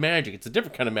that kind of magic. It's a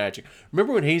different kind of magic.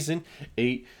 Remember when Hazen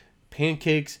ate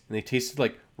pancakes and they tasted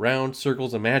like round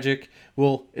circles of magic?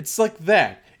 Well, it's like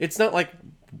that. It's not like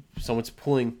someone's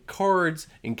pulling cards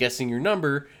and guessing your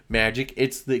number magic.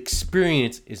 It's the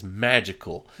experience is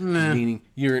magical, meaning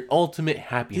you're in ultimate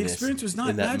happiness. The experience was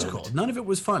not magical. Moment. None of it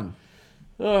was fun.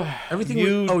 Everything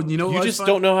you, was. Oh, you know what? You just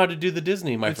don't know how to do the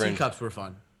Disney, my friend. The teacups were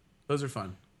fun. Those are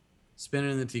fun.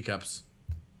 Spinning in the teacups.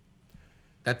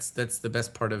 That's the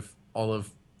best part of all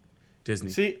of Disney.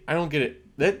 See, I don't get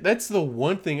it. That's the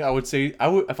one thing I would say.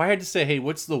 If I had to say, hey,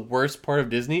 what's the worst part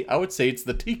of Disney? I would say it's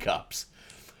the teacups.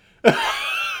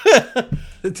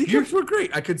 The teacups were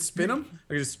great. I could spin them.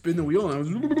 I could just spin the wheel, and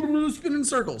I was spinning in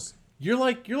circles. You're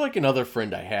like another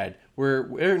friend I had where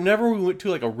whenever we went to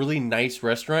like a really nice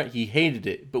restaurant, he hated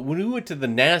it. But when we went to the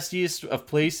nastiest of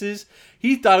places,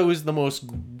 he thought it was the most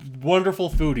wonderful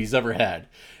food he's ever had.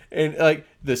 And like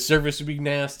the service would be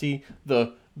nasty,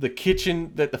 the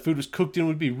kitchen that the food was cooked in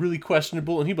would be really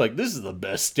questionable, and he'd be like, "This is the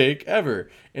best steak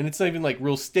ever." And it's not even like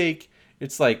real steak.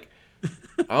 It's like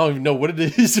I don't even know what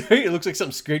it is, right? It looks like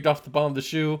something scraped off the bottom of the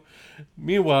shoe.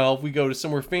 Meanwhile, if we go to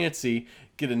somewhere fancy,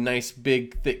 get a nice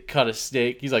big thick cut of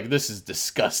steak, he's like, "This is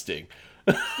disgusting."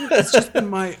 It's just been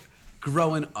my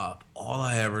growing up. All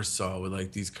I ever saw were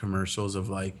like these commercials of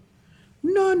like,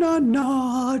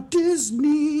 no,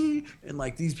 Disney, and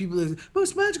like these people are the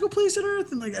most magical place on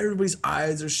earth, and like everybody's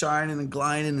eyes are shining and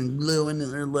gliding and glowing,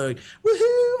 and they're like,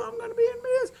 woohoo, I'm gonna be in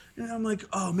this, and I'm like,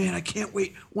 oh man, I can't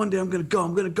wait. One day I'm gonna go,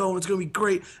 and it's gonna be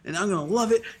great, and I'm gonna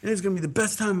love it, and it's gonna be the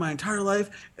best time of my entire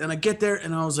life. And I get there,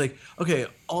 and I was like, okay,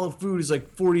 all the food is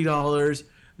like $40.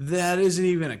 That isn't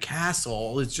even a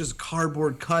castle. It's just a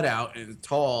cardboard cutout and it's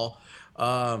tall.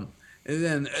 And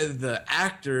then the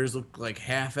actors looked like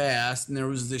half-assed, and there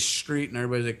was this street, and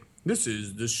everybody's like, this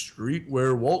is the street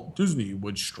where Walt Disney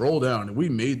would stroll down, and we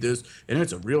made this, and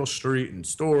it's a real street and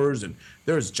stores, and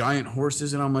there's giant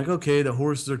horses, and I'm like, okay, the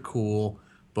horses are cool,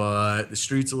 but the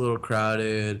street's a little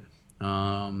crowded.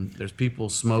 There's people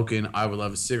smoking. I would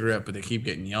love a cigarette, but they keep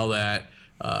getting yelled at.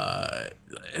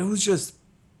 It was just,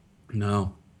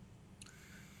 no.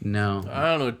 I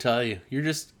don't know what to tell you. You're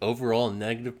just overall a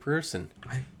negative person.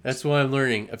 That's what I'm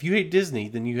learning. If you hate Disney,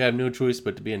 then you have no choice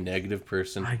but to be a negative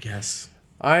person. I guess.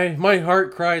 My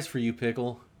heart cries for you,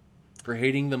 Pickle, for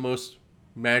hating the most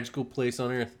magical place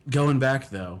on earth. Going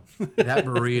back though, that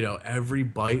burrito, every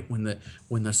bite when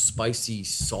the spicy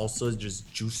salsa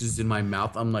just juices in my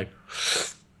mouth, I'm like,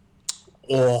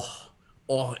 oh,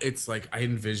 it's like I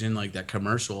envision like that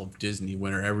commercial of Disney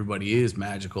where everybody is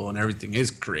magical and everything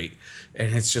is great,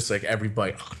 and it's just like every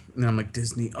bite, and I'm like,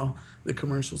 Disney, oh, the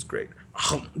commercial's great.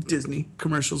 Oh, Disney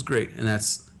commercial's great, and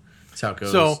that's how it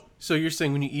goes. So you're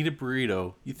saying when you eat a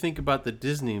burrito, you think about the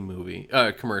Disney movie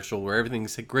commercial where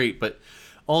everything's great, but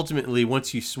ultimately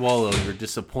once you swallow, you're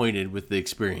disappointed with the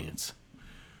experience.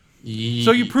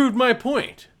 So you proved my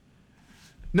point.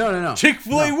 No.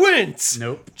 Chick-fil-A wins.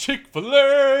 Nope.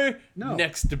 Chick-fil-A. No.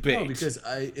 Next debate. No, because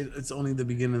it's only the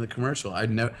beginning of the commercial.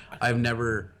 I've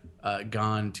never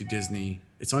gone to Disney.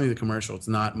 It's only the commercial. It's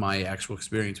not my actual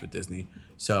experience with Disney.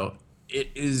 So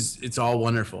it's all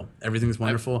wonderful. Everything's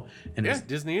wonderful. And yeah,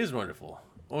 Disney is wonderful.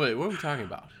 Oh, wait, what are we talking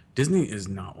about? Disney is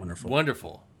not wonderful.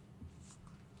 Wonderful.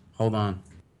 Hold on.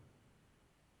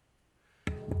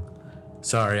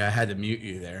 Sorry, I had to mute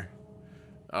you there.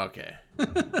 Okay.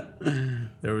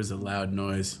 There was a loud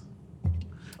noise.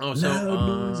 Oh, so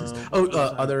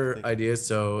other ideas.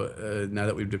 So now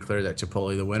that we've declared that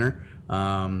Chipotle the winner,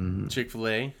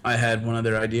 Chick-fil-A. I had one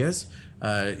other ideas.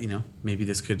 Maybe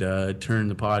this could turn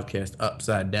the podcast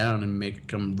upside down and make it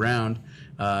come round.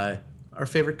 Our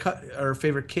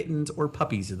favorite kittens or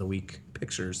puppies of the week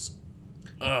pictures.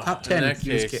 Top 10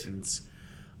 cutest kittens.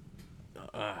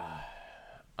 You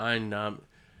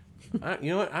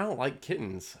know what? I don't like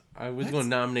kittens. I was going to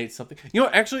nominate something. You know,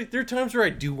 actually, there are times where I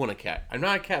do want a cat. I'm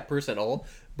not a cat person at all,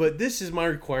 but this is my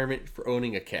requirement for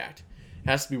owning a cat. It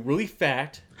has to be really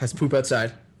fat. Has to poop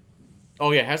outside.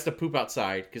 Oh yeah, it has to poop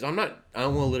outside because I don't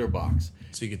want a litter box.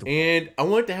 So you get and I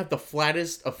want it to have the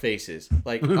flattest of faces.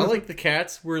 Like I like the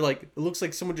cats where like it looks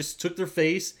like someone just took their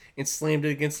face and slammed it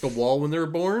against the wall when they were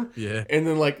born. Yeah. And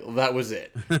then like that was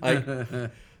it. Like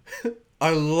I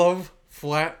love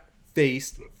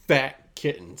flat-faced fat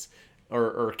kittens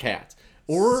or cats.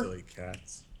 Or silly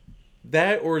cats.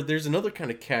 That or there's another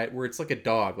kind of cat where it's like a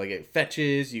dog. Like it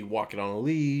fetches, you walk it on a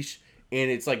leash.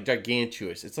 and it's like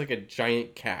gigantuous. It's like a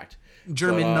giant cat.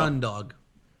 German But, nun dog.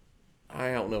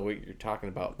 I don't know what you're talking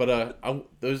about, but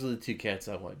those are the two cats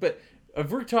I want. But if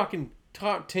we're talking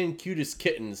top 10 cutest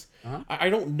kittens, I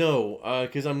don't know,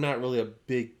 because I'm not really a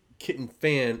big kitten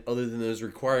fan other than those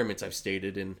requirements I've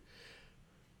stated, and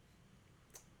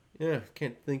yeah,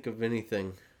 can't think of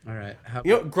anything. All right.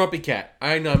 Grumpy Cat.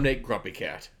 I nominate Grumpy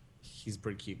Cat. He's a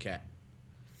pretty cute cat.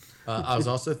 I was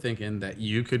also thinking that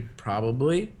you could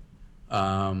probably,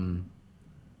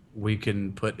 we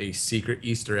can put a secret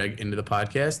Easter egg into the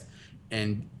podcast,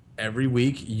 and every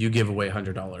week you give away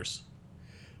 $100.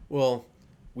 Well,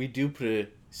 we do put a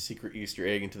secret Easter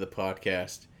egg into the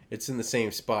podcast. It's in the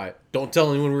same spot. Don't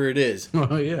tell anyone where it is.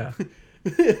 Oh yeah.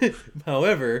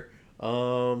 However,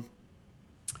 I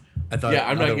thought. yeah,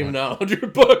 I'm not giving out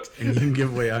 $100. And you can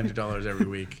give away $100 every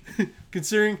week.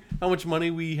 Considering how much money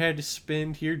we had to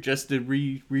spend here just to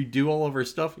redo all of our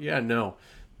stuff, yeah, no.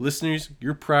 Listeners,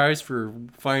 your prize for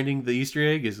finding the Easter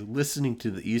egg is listening to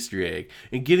the Easter egg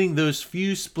and getting those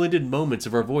few splendid moments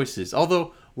of our voices.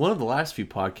 Although one of the last few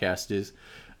podcasts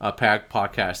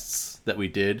that we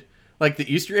did, like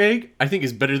the Easter egg, I think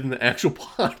is better than the actual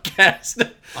podcast.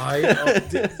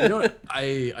 You know what?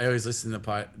 I always listen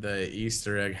to the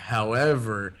Easter egg.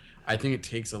 However, I think it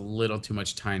takes a little too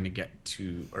much time to get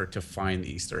to or to find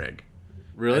the Easter egg.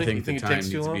 Really? I think you the think time it takes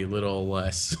needs too to long? be a little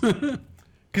less.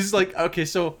 Because, like, okay,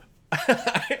 so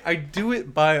I do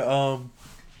it by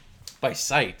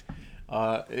sight,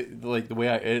 like the way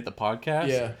I edit the podcast.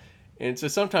 Yeah. And so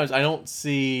sometimes I don't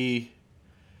see,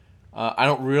 I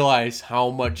don't realize how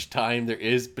much time there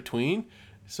is between.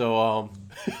 So,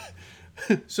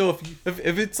 so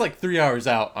if it's like 3 hours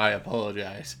out, I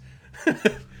apologize.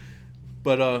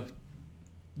 But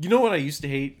you know what I used to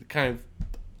hate? Kind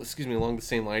of, along the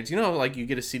same lines. You know how, like, you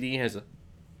get a CD has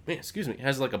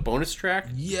has like a bonus track.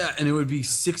 Yeah, and it would be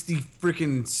 60 Right.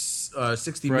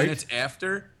 minutes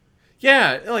after.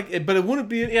 Yeah, like, but it wouldn't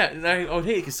be. Yeah, and I would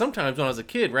hate it because sometimes when I was a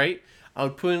kid, right, I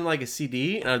would put in like a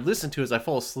CD and I'd listen to it as I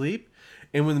fall asleep.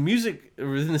 And when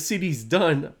the CD's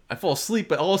done, I fall asleep.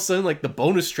 But all of a sudden, like the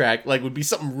bonus track, like would be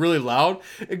something really loud.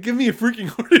 It'd give me a freaking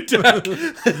heart attack.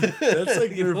 That's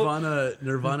like Nirvana.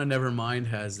 Nirvana Nevermind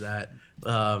has that.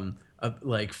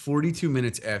 Like 42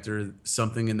 minutes after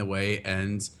Something in the Way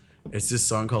ends, it's this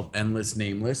song called Endless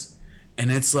Nameless,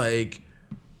 and it's like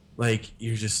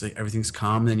you're just like everything's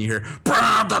calm, then you hear and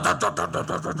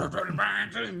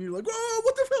you're like, whoa,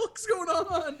 what the fuck's going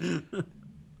on?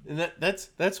 And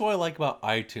that's what I like about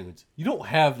iTunes. You don't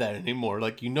have that anymore.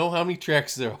 Like, you know how many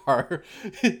tracks there are.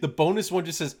 The bonus one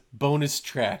just says bonus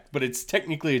track, but it's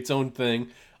technically its own thing.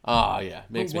 Yeah,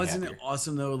 makes me Wasn't happier. it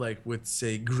awesome though? Like with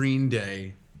say Green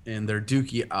Day and their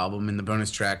Dookie album, and the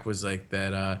bonus track was like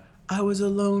that. I was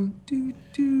alone.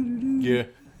 Yeah.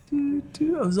 I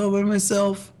was all by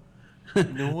myself.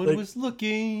 No one was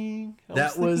looking.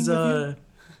 That was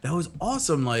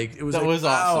awesome. Like it was. That like, was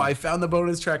wow, awesome. I found the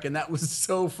bonus track, and that was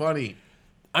so funny.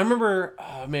 I remember,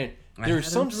 man, there were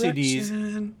some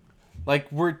CDs, like,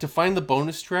 where to find the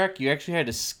bonus track, you actually had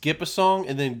to skip a song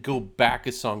and then go back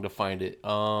a song to find it.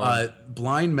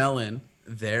 Blind Melon,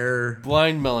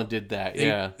 Blind Melon did that,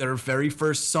 yeah. their very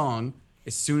first song,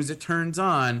 as soon as it turns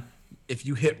on, if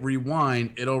you hit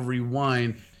rewind, it'll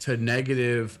rewind to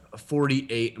negative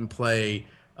 48 and play,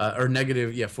 or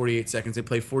negative, 48 seconds. They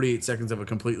play 48 seconds of a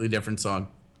completely different song.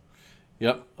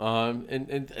 Yep.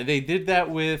 And they did that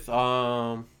with,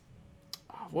 what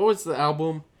was the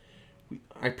album?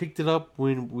 I picked it up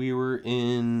when we were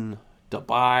in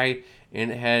Dubai,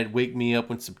 and it had Wake Me Up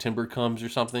When September Comes or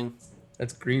something.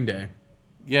 That's Green Day.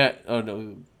 Yeah. Oh,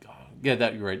 no. Yeah,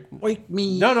 that you're right. Wake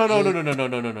me.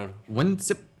 No. When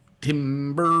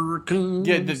September comes.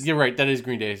 Yeah, you're right. That is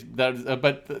Green Day. That,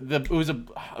 but it was a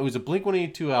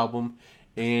Blink-182 album,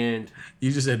 and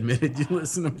You just admitted you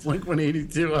listen to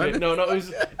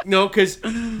Blink-182. no, because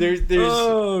there's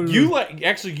Oh.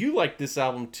 you like this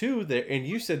album too. There, and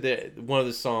you said that one of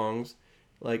the songs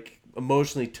like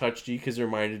emotionally touched you because it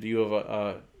reminded you of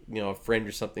a friend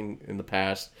or something in the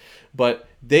past. But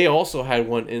they also had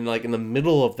one in the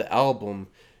middle of the album.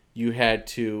 You had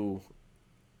to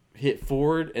hit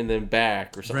forward and then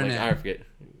back or something. Renee. I forget.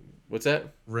 What's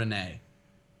that? Renee.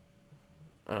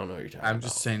 I don't know what you're talking about. I'm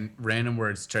just saying random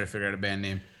words to try to figure out a band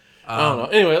name. I don't know.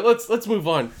 Anyway, let's move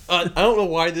on. I don't know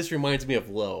why this reminds me of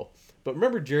Lowe, but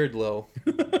remember Jared Lowe?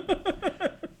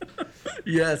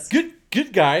 Yes.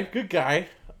 Good guy.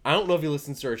 I don't know if he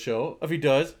listens to our show. If he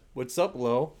does, what's up,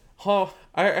 Lowe?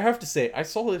 I have to say, I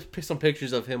saw some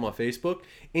pictures of him on Facebook,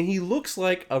 and he looks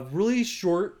like a really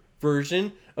short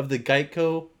version of the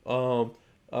Geico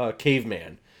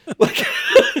caveman. Like,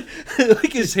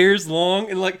 like his hair's long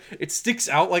and like it sticks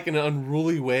out like in an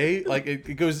unruly way. Like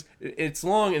it goes, it's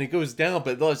long and it goes down,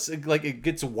 but it's like it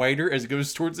gets wider as it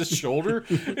goes towards his shoulder,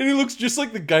 and he looks just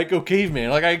like the Geico caveman.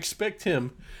 Like I expect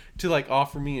him to like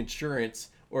offer me insurance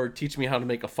or teach me how to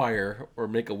make a fire or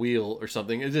make a wheel or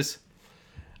something. It just,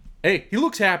 hey, he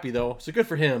looks happy though, so good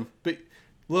for him. But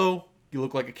Lo, you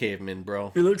look like a caveman,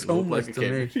 bro. He looks You look homeless like to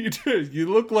me. You do.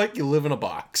 You look like you live in a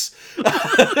box.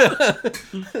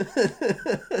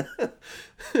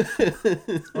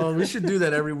 Oh, we should do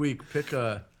that every week. Pick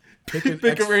a Pick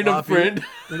a random friend.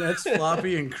 an ex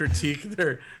floppy, and critique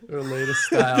their latest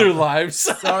style. Their lives.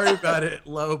 Sorry about it,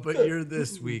 Lo, but you're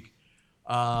this week.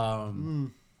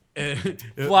 Floppy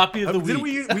of the Didn't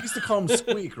week. we used to call him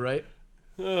Squeak, right?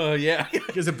 Oh, yeah.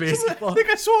 Because of I baseball. think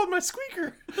I swallowed my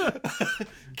squeaker.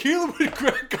 Caleb would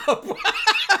crack up.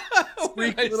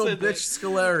 Squeak, I little said bitch that.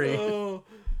 Scolari.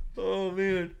 Oh,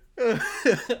 man.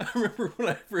 I remember when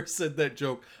I first said that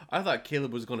joke, I thought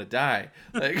Caleb was going to die.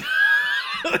 Like,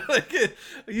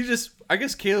 I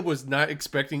guess Caleb was not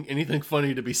expecting anything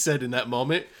funny to be said in that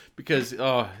moment because,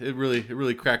 it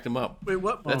really cracked him up. Wait,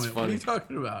 what moment? That's What are funny. you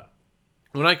talking about?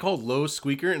 When I called Low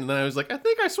Squeaker, and then I was like, I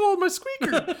think I swallowed my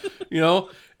squeaker.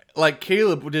 Like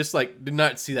Caleb would just like did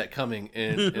not see that coming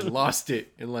and lost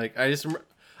it. And like I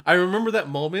remember that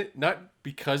moment, not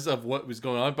because of what was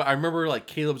going on, but I remember like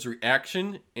Caleb's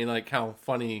reaction and like how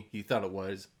funny he thought it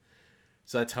was.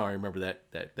 So that's how I remember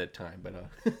that time. But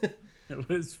It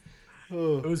was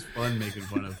fun making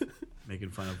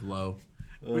fun of Lo.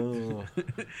 oh,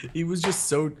 He was just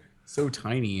so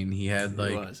tiny, and he had it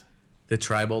like was. the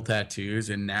tribal tattoos,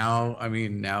 and now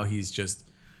he's just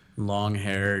long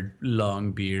haired,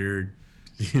 long beard.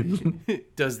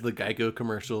 Does the Geico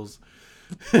commercials.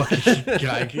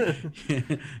 Guy,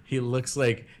 he looks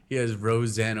like he has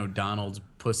Roseanne O'Donnell's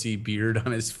pussy beard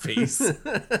on his face.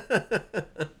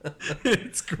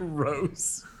 It's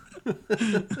gross.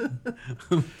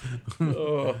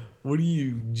 Oh. What are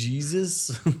you,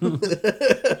 Jesus?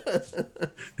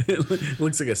 It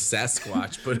looks like a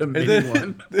Sasquatch, but a mini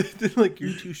one. Then, like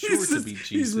you're too short to be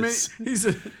He's Jesus.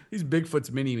 he's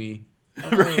Bigfoot's mini me.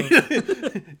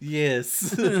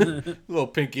 Yes. Little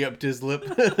pinky up to his lip.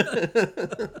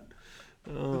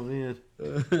 Oh man.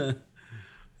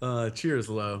 Cheers,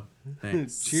 Lo.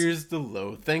 Thanks. Cheers to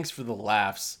Low. Thanks for the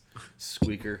laughs,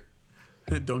 Squeaker.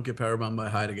 Don't get powerbound by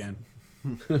Hyde again.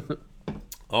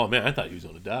 Oh man, I thought he was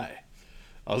gonna die.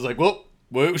 I was like, well,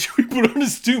 what should we put on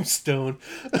his tombstone?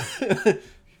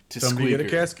 To Somebody get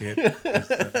a Squeaker. casket.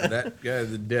 That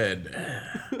guy's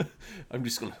dead. I'm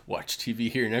just gonna watch TV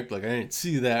here and act like I didn't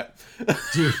see that.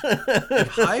 Dude, if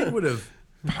Hyde would have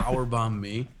powerbombed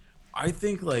me, I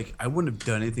think like I wouldn't have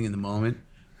done anything in the moment,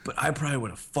 but I probably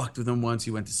would have fucked with him once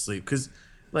he went to sleep. Cause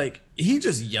like he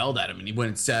just yelled at him and he went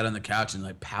and sat on the couch and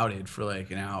like pouted for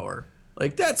like an hour.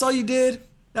 Like, that's all you did?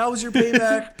 That was your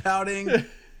payback? Pouting?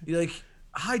 You're like,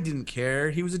 Hyde didn't care.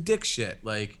 He was a dick shit.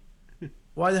 Like,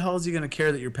 why the hell is he gonna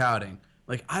care that you're pouting?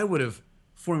 Like, I would have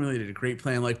formulated a great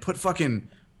plan. Like, put fucking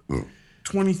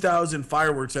 20,000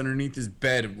 fireworks underneath his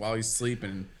bed while he's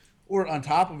sleeping, or on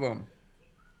top of him.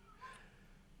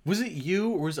 Was it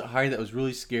you or was it Hyde that was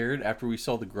really scared after we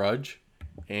saw The Grudge?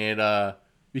 And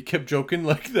we kept joking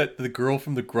like that the girl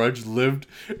from The Grudge lived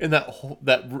in the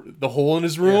hole in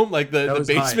his room, Yeah, like the was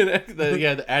basement,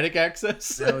 the attic access.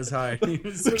 That was Hyde. He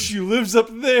was Like, she lives up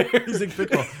there. He's like,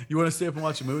 Pickle, you want to stay up and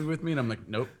watch a movie with me? And I'm like,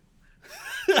 nope.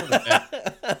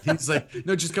 He's like,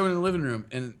 no, just come in the living room.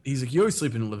 And he's like, you always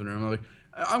sleep in the living room. I'm like,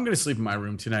 I'm going to sleep in my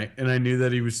room tonight. And I knew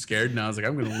that he was scared. And I was like,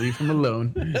 I'm going to leave him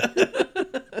alone.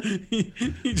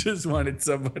 he just wanted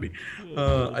somebody.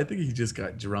 I think he just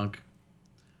got drunk.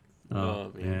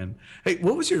 Oh, man. Hey,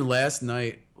 what was your last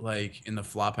night like in the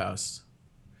Flophouse?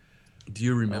 Do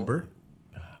you remember?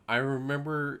 I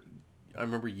remember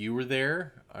you were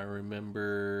there. I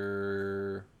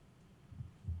remember.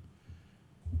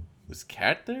 Was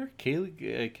Kat there?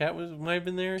 Kaylee, Kat might have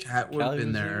been there. Kat would have Callie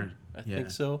been was there. I Yeah.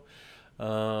 think so.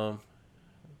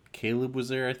 Caleb was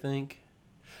there, I think.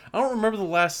 I don't remember the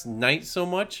last night so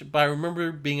much, but I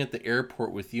remember being at the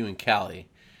airport with you and Callie.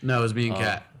 No, it was me and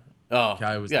Kat. Oh,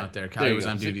 Callie was yeah, not there. you Callie was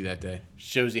go. on duty that day.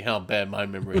 Shows you how bad my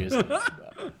memory is.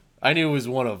 I knew it was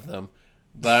one of them.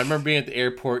 But I remember being at the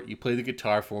airport, you played the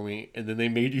guitar for me, and then they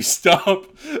made you stop.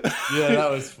 Yeah, that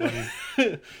was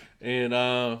funny. And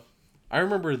I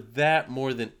remember that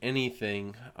more than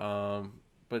anything.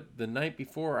 But the night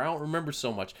before, I don't remember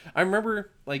so much. I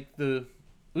remember it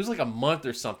was like a month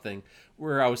or something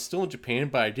where I was still in Japan,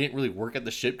 but I didn't really work at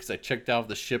the ship because I checked out of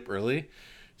the ship early,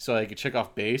 so I could check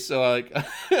off base. So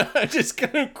I just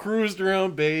kind of cruised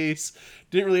around base.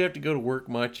 Didn't really have to go to work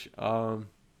much.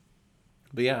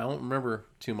 But yeah, I don't remember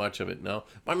too much of it. No,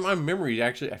 my memory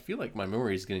actually, I feel like my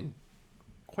memory is getting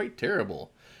quite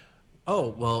terrible.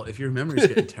 Oh, well, if your memory's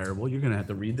getting terrible, you're going to have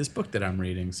to read this book that I'm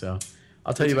reading. So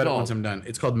I'll tell you about it once I'm done.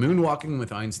 It's called Moonwalking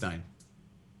with Einstein.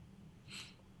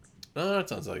 Oh, that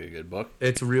sounds like a good book.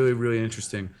 It's really, really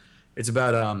interesting. It's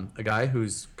about a guy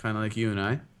who's kind of like you and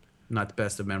I, not the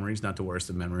best of memories, not the worst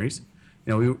of memories.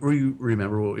 You know, we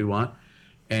remember what we want.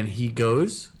 And he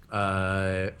goes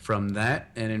from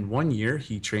that, and in 1 year,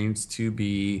 he trains to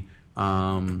be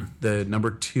the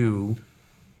number 2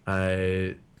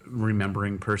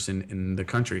 remembering person in the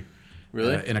country.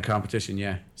 Really? In a competition,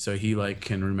 yeah. So he like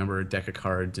can remember a deck of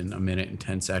cards in a minute and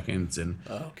 10 seconds and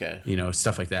Okay. you know,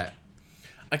 stuff like that.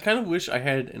 I kind of wish I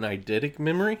had an eidetic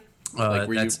memory. Like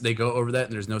They go over that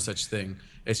and there's no such thing.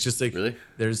 It's just like Really?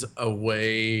 there's a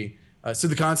way. So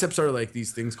the concepts are like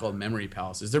these things called memory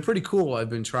palaces. They're pretty cool. I've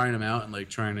been trying them out and like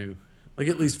trying to like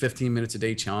at least 15 minutes a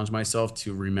day challenge myself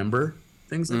to remember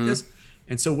things like this.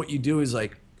 And so what you do is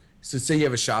like, so say you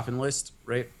have a shopping list,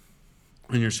 right?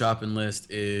 And your shopping list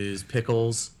is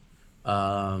pickles,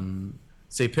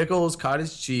 say pickles,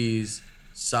 cottage cheese,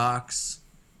 socks,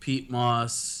 peat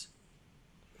moss,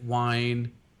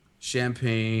 wine,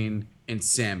 champagne, and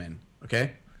salmon.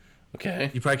 Okay?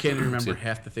 Okay. You probably can't even remember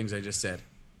half the things I just said.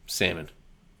 Salmon,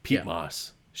 peat Yeah.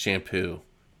 moss, shampoo,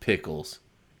 pickles,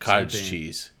 cottage Champagne.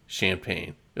 cheese,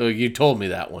 champagne. Oh, you told me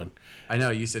that one. I know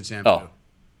you said shampoo.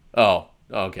 Oh,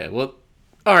 okay. Well,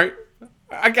 all right.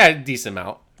 I got a decent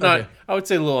amount. Not, Okay. I would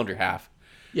say a little under half.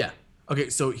 Yeah. Okay,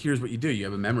 so here's what you do. You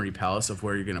have a memory palace of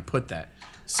where you're going to put that.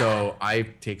 So I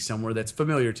take somewhere that's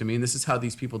familiar to me, and this is how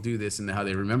these people do this and how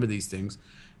they remember these things.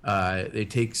 They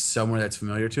take somewhere that's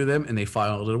familiar to them, and they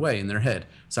file it away in their head.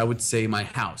 So I would say my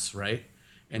house, right?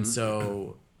 And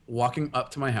so walking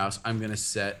up to my house, I'm going to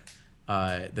set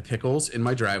the pickles in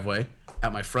my driveway.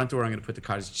 At my front door, I'm going to put the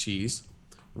cottage cheese.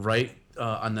 Right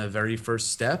on the very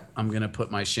first step, I'm going to put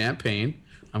my champagne.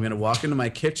 I'm going to walk into my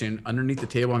kitchen. Underneath the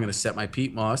table, I'm going to set my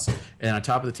peat moss. And on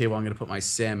top of the table, I'm going to put my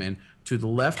salmon. To the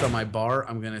left on my bar,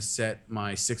 I'm going to set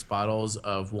my 6 bottles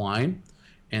of wine.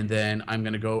 And then I'm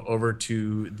going to go over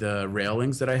to the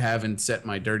railings that I have and set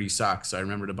my dirty socks. So I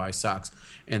remember to buy socks.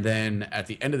 And then at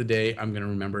the end of the day, I'm going to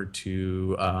remember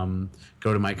to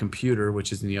go to my computer,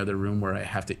 which is in the other room where I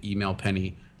have to email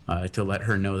Penny to let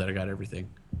her know that I got everything.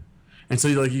 And so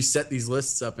like you set these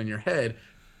lists up in your head,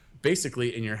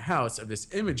 basically in your house of this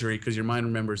imagery, because your mind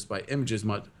remembers by images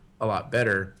a lot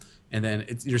better. And then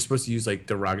you're supposed to use like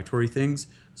derogatory things.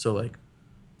 So like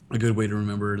a good way to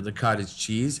remember the cottage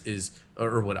cheese is,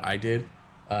 or what I did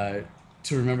to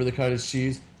remember the cottage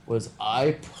cheese was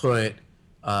I put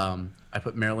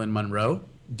Marilyn Monroe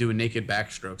doing naked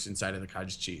backstrokes inside of the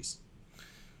cottage chease.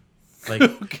 Like,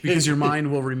 because your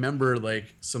mind will remember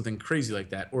like something crazy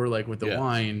like that. Or like with the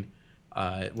wine,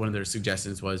 one of their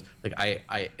suggestions was like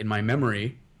I in my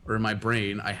memory or in my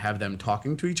brain I have them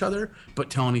talking to each other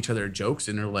but telling each other jokes,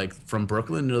 and they're like from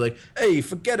Brooklyn, and they're like, hey,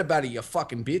 forget about it, you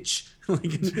fucking bitch.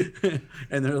 Like,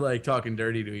 and they're like talking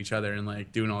dirty to each other and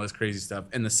like doing all this crazy stuff.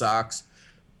 And the socks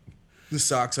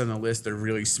on the list are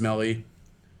really smelly,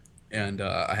 and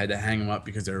I had to hang them up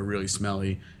because they were really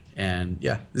smelly. And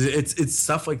yeah, it's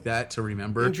stuff like that to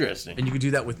remember. Interesting. And you could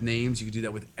do that with names. You could do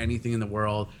that with anything in the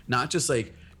world. Not just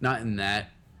like not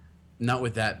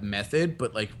with that method,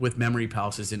 but like with memory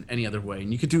palaces in any other way.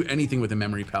 And you could do anything with a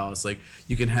memory palace. Like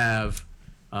you can have,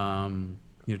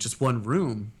 just one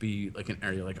room be like an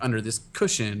area, like under this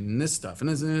cushion and this stuff, and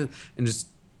just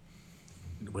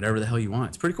whatever the hell you want.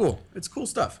 It's pretty cool. It's cool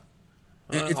stuff.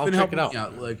 It's I'll been check helping it out. me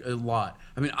out like a lot.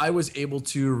 I mean, I was able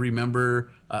to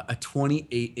remember a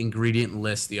 28 ingredient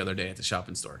list the other day at the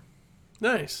shopping store.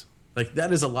 Nice. Like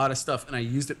that is a lot of stuff, and I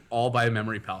used it all by a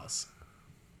memory palace.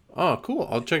 Oh, cool.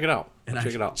 I'll check it out. Check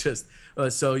it out. Just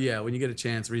so yeah, when you get a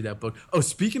chance, read that book. Oh,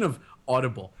 speaking of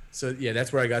Audible, so yeah,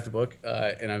 that's where I got the book,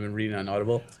 and I've been reading on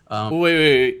Audible. Well,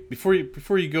 wait. Before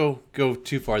you go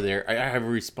too far there, I have a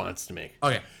response to make.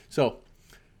 Okay. So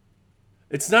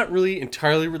it's not really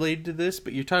entirely related to this,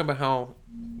 but you're talking about how,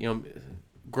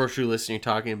 grocery lists, and you're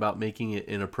talking about making it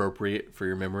inappropriate for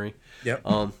your memory. Yep.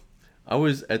 I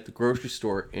was at the grocery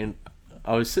store, and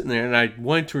I was sitting there, and I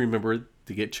wanted to remember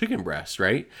to get chicken breasts,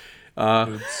 right?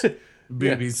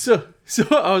 Boobies. Yeah, so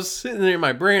I was sitting there in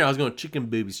my brain, I was going, chicken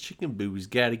boobies,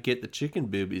 gotta get the chicken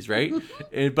boobies, right?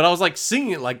 But I was like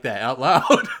singing it like that out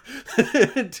loud.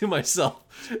 to myself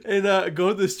and go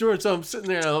to the store. And so I'm sitting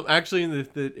there. And I'm actually in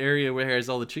the area where there's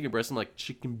all the chicken breasts. I'm like,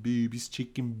 chicken boobies,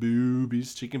 chicken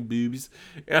boobies, chicken boobies.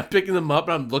 And I'm picking them up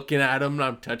and I'm looking at them and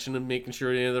I'm touching them, making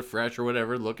sure they're fresh or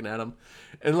whatever, looking at them.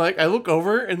 And like, I look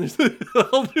over and there's the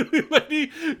elderly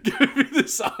lady giving me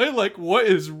this eye, like, what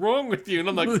is wrong with you? And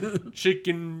I'm like,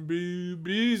 chicken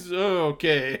boobies. Oh,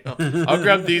 okay. I'll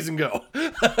grab these and go.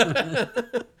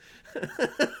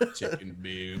 Chicken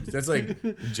boobs. That's like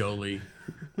Jolie.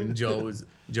 When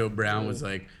Joe Brown was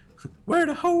like, "Where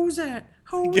the hose at?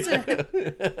 Hose at?"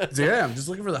 So, yeah, I'm just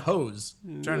looking for the hose.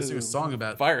 I'm trying to sing a song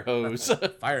about fire hose.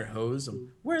 Fire hose.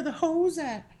 Where the hose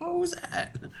at? Hose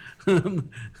at?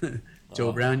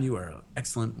 Joe Brown, you are an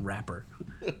excellent rapper.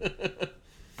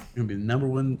 Gonna be the number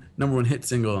one hit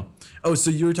single. Oh, so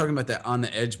you were talking about that On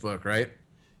the Edge book, right?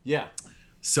 Yeah.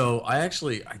 So I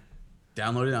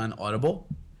downloaded it on Audible.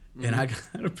 And I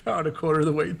got about a quarter of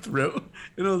the way through.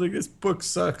 And I was like, this book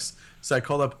sucks. So I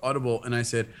called up Audible and I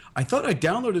said, I thought I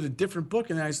downloaded a different book.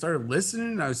 And then I started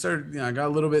listening and I got a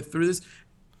little bit through this.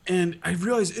 And I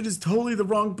realized it is totally the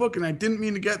wrong book. And I didn't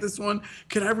mean to get this one.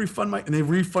 Can I refund and they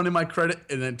refunded my credit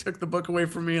and then took the book away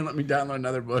from me and let me download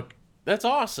another book. That's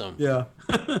awesome. Yeah.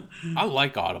 I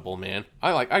like Audible, man.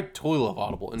 I totally love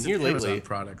Audible. And It's here an lately, Amazon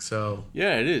product, so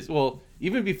yeah, it is. Well,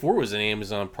 even before it was an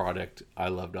Amazon product, I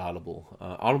loved Audible.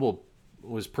 Audible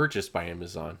was purchased by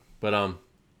Amazon, but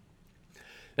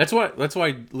that's why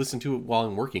I listen to it while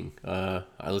I'm working.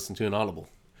 I listen to an Audible.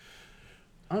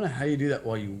 I don't know how you do that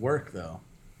while you work, though.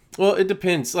 Well, it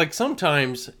depends. Like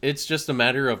sometimes it's just a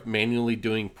matter of manually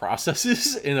doing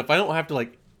processes, and if I don't have to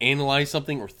like analyze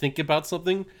something or think about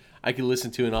something, I can listen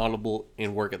to an Audible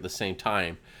and work at the same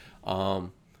time.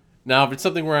 Now, if it's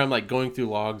something where I'm like going through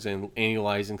logs and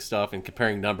analyzing stuff and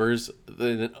comparing numbers,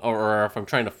 or if I'm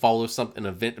trying to follow an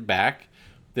event back,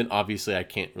 then obviously I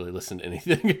can't really listen to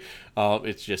anything.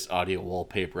 It's just audio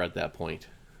wallpaper at that point.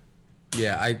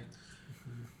 Yeah,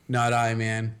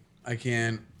 man. I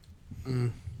can't.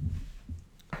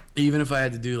 Even if I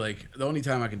had to do the only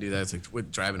time I can do that is like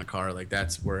with driving a car. Like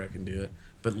that's where I can do it.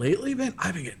 But lately, man,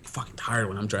 I've been getting fucking tired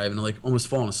when I'm driving and like almost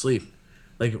falling asleep.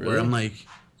 Like Really? where I'm like,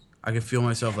 I can feel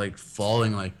myself like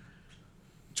falling, like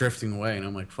drifting away, and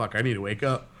I'm like, fuck, I need to wake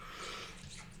up.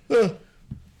 There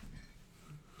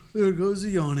goes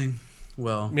the yawning.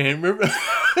 Well, Man, remember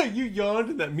you yawned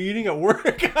in that meeting at work?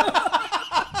 Like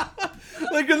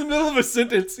in the middle of a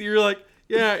sentence, you're like,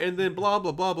 yeah, and then blah,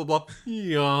 blah, blah, blah, blah,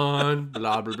 yawn,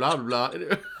 blah, blah, blah, blah, blah.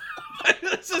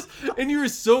 It's just, and you were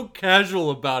so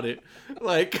casual about it.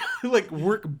 Like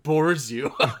work bores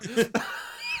you.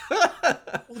 well,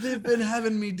 they've been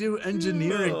having me do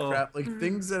engineering crap, like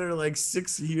things that are like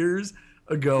 6 years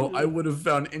ago I would have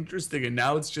found interesting, and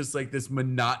now it's just like this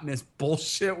monotonous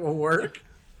bullshit will work.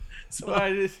 So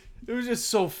It was just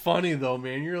so funny though,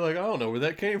 man. You're like, I don't know where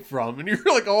that came from, and you're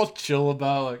like all chill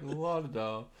about like la da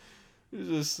da. It was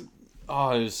just, it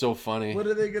was so funny. what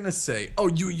are they gonna say? Oh,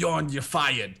 you yawned, you're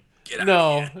fired. Get out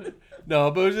of here.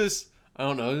 No, but it was just, I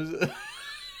don't know.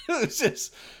 It was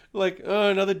just like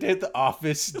another day at the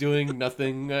office doing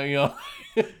nothing, But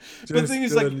the thing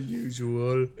is, like,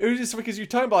 unusual. it was just because you're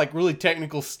talking about like really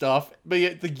technical stuff, but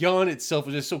yet the yawn itself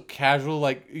was just so casual.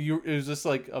 Like it was just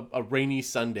like a rainy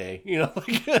Sunday,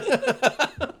 Like,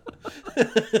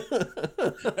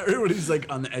 Everybody's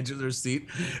like on the edge of their seat.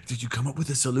 Did you come up with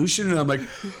a solution? And I'm like,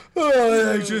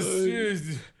 oh, I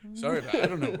just sorry, about I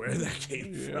don't know where that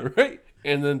came from. right.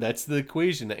 And then that's the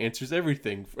equation that answers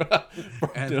everything.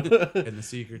 And the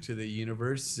secret to the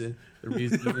universe, the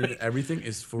reason everything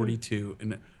is 42.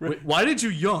 And wait, why did you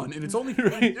yawn? And it's only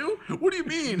 42? What do you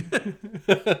mean?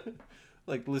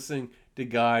 Like listening to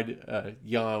God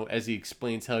yawn as he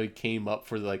explains how he came up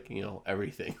for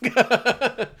everything.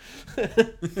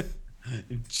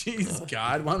 Jeez,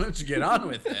 God, why don't you get on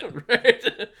with it?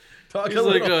 Right? Talk He's a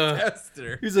like, little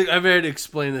faster. He's like, I've had to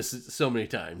explain this so many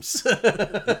times.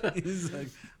 He's like,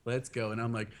 let's go. And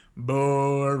I'm like,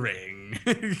 boring.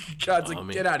 God's like,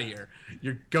 man. get out of here.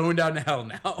 You're going down to hell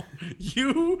now.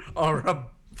 You are a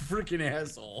freaking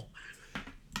asshole.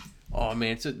 Oh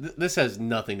man, so this has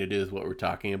nothing to do with what we're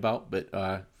talking about,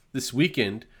 but this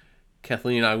weekend,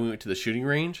 Kathleen and I went to the shooting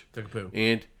range. Took a poo.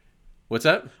 And what's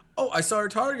that? Oh, I saw her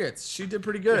targets. She did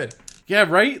pretty good. Yeah,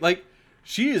 right? Like,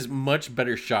 she is much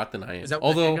better shot than I am. Is that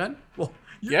Although, a handgun? Well,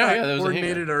 you're Yeah, not that was a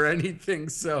coordinated or anything,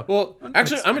 so. well,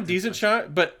 actually, I'm a expecting decent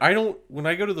shot, but when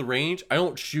I go to the range, I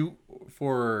don't shoot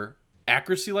for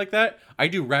accuracy like that. I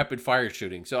do rapid fire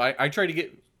shooting. So I try to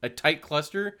get a tight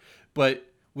cluster, but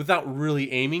without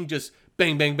really aiming, just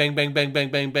bang, bang, bang, bang, bang, bang,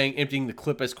 bang, bang, emptying the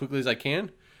clip as quickly as I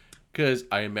can. Because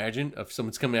I imagine if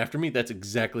someone's coming after me, that's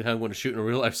exactly how I'm going to shoot in a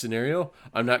real life scenario.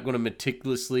 I'm not going to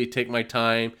meticulously take my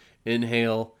time,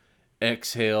 inhale,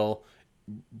 exhale,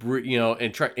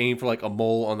 and try aim for like a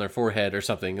mole on their forehead or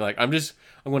something. Like I'm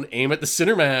going to aim at the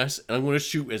center mass and I'm going to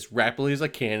shoot as rapidly as I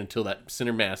can until that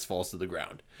center mass falls to the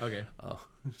ground. Okay.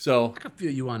 So I can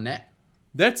feel you on that.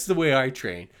 that's the way I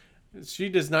train. She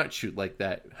does not shoot like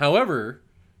that. However,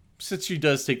 since she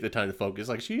does take the time to focus,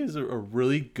 like she is a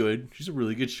really good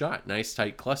shot. Nice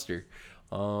tight cluster.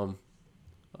 I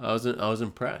was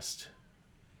impressed.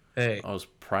 Hey, I was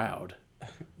proud.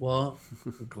 well,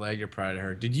 I'm glad you're proud of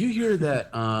her. Did you hear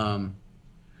that?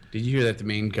 The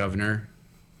main governor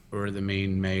or the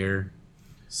main mayor,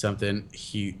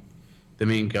 the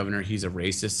main governor, he's a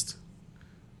racist.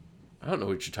 I don't know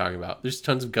what you're talking about. There's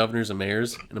tons of governors and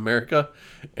mayors in America,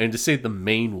 and to say the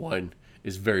main one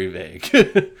is very vague.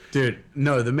 Dude,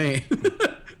 no, the main.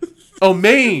 Oh,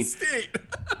 Maine. State.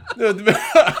 No, I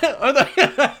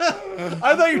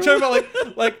thought you were talking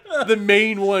about like the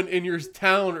main one in your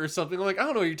town or something. Like I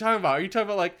don't know what you're talking about. Are you talking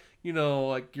about like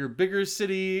like your bigger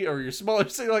city or your smaller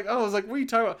city? Like I was like, what are you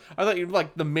talking about? I thought you were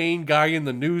like the main guy in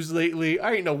the news lately. I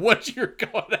didn't know what you're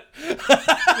going at.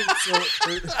 So,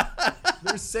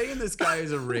 they're saying this guy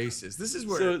is a racist. This is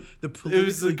where it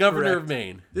was the governor of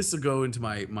Maine. This will go into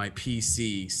my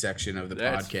PC section of the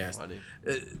That's podcast. funny.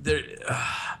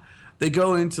 They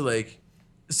go into like,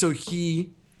 so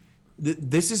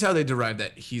this is how they derive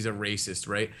that he's a racist,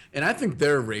 right? And I think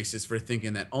they're racist for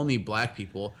thinking that only black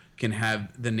people can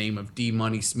have the name of D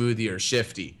Money, Smoothie, or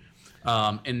Shifty.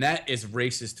 And that is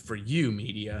racist for you,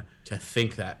 media, to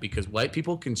think that, because white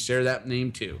people can share that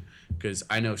name too. Because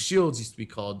I know Shields used to be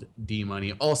called D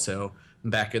Money also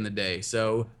back in the day.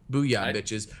 So booyah,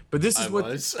 bitches. But this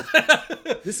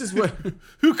is what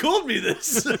Who called me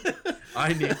this?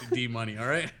 I named D Money. All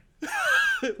right.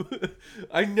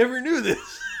 I never knew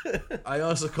this. I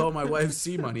also call my wife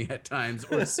C Money at times,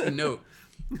 or C Note.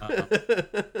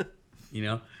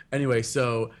 Anyway,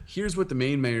 so here's what the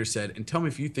main mayor said, and tell me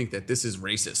if you think that this is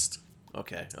racist.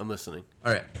 Okay, I'm listening.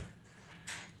 All right.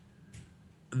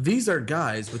 These are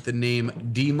guys with the name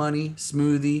D Money,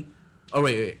 Smoothie. Oh,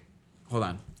 wait. Hold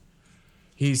on.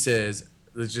 He says,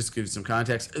 let's just give you some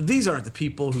context. These aren't the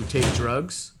people who take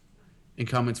drugs. In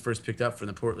comments first picked up from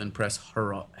the Portland Press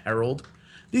Herald.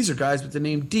 These are guys with the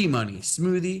name D Money,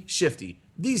 Smoothie, Shifty.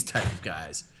 These type of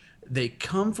guys. They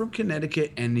come from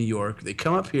Connecticut and New York. They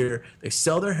come up here, they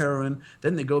sell their heroin,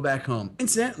 then they go back home.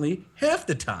 Incidentally, half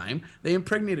the time, they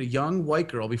impregnate a young white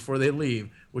girl before they leave,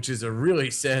 which is a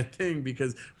really sad thing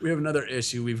because we have another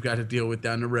issue we've got to deal with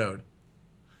down the road.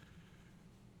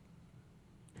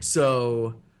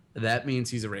 So that means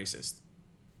he's a racist.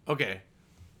 Okay.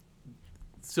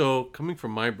 So coming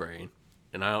from my brain,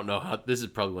 and I don't know how this is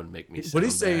probably going to make me sound What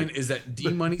he's saying bad. is that D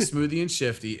Money, Smoothie, and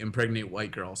Shifty impregnate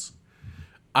white girls.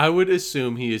 I would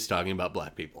assume he is talking about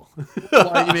black people. Why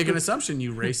are you making an assumption,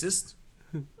 you racist?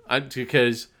 I don't think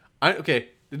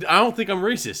I'm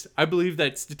racist. I believe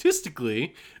that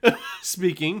statistically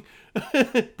speaking,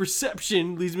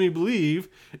 perception leads me to believe,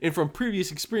 and from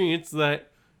previous experience,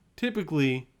 that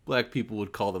typically black people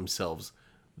would call themselves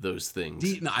those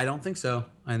things. No, I don't think so.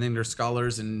 I think they're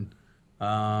scholars, and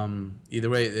either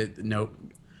way, nope.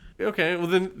 Okay, well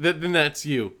then that's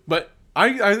you. But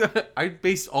I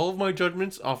based all of my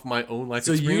judgments off my own life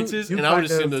experiences, and I would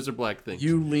assume those are black things.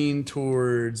 You lean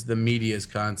towards the media's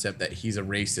concept that he's a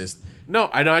racist. No,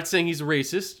 I'm not saying he's a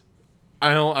racist.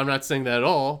 I'm not saying that at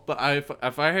all. But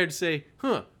if I had to say,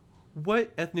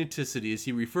 what ethnicity is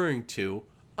he referring to?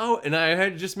 Oh, and I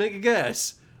had to just make a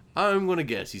guess. I'm going to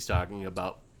guess he's talking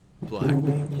about black.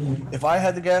 If I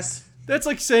had to guess, That's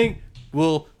like saying,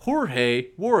 well, Jorge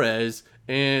Juarez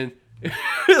and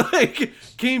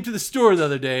came to the store the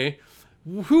other day.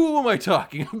 Who am I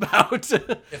talking about?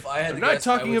 if I had I'm not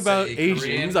talking about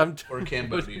Asians. I'm or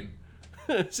Cambodian.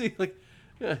 See,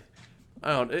 I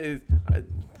don't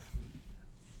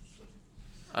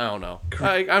know.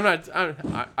 I'm not.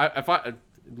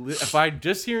 If I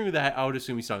just hearing that, I would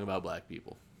assume he's talking about black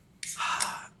people.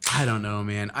 I don't know,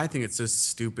 man. I think it's so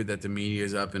stupid that the media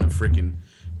is up in a freaking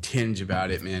tinge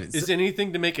about it, man. Is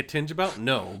anything to make a tinge about?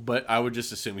 No, but I would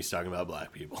just assume he's talking about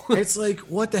black people. It's like,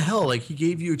 what the hell? Like, he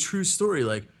gave you a true story.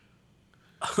 Like,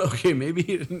 okay, maybe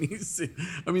he needs to.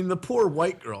 I mean, the poor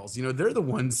white girls, they're the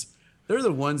ones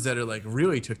that are like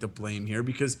really took the blame here,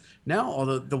 because now all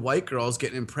the white girls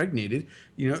getting impregnated,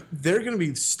 they're going to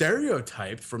be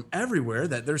stereotyped from everywhere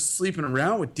that they're sleeping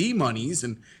around with D-Monies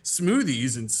and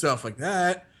Smoothies and stuff like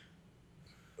that.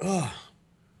 Oh,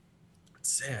 it's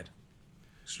sad.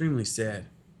 Extremely sad.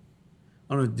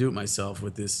 I don't know what to do it myself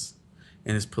with this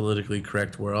in this politically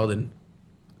correct world. And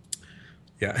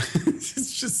Yeah,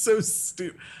 it's just so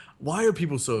stupid. Why are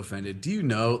people so offended? Do you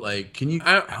know? Like, can you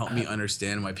help me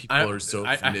understand why people are so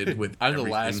offended with I'm everything?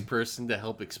 the last person to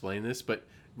help explain this, but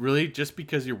really, just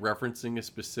because you're referencing a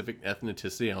specific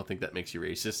ethnicity, I don't think that makes you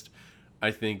racist. I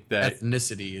think that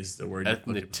Ethnicity is the word. You're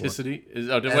looking for. ethnicity is.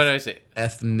 Oh, what did I say?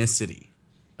 Ethnicity.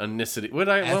 Ethnicity. What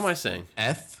am I saying?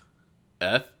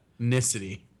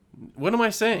 Ethnicity. What am I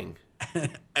saying?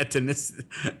 Ethnicity.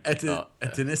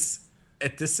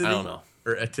 Ethnicity. I don't know.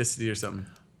 Or eticity or something.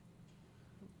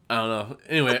 I don't know.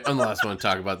 Anyway, I'm the last one to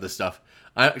talk about this stuff.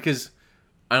 Because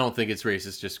I don't think it's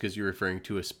racist just because you're referring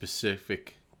to a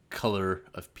specific color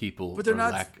of people, But they're or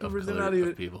not. lack of They're color not even.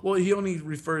 of people. Well, he only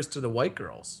refers to the white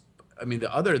girls. I mean,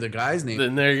 the guy's name.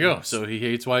 Then there you go. So he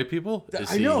hates white people.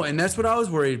 I know, and that's what I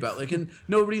was worried about. Like, and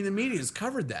nobody in the media has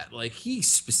covered that. Like, he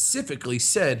specifically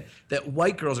said that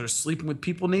white girls are sleeping with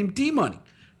people named D-Money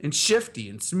and Shifty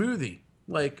and Smoothie.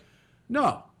 Like,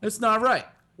 no, that's not right.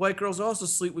 White girls also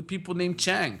sleep with people named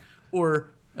Chang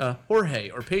or Jorge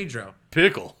or Pedro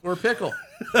Pickle. or Pickle.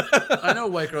 I know a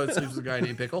white girl that sleeps with a guy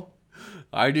named Pickle.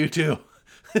 I do too.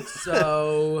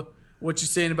 So, what you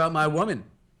saying about my woman?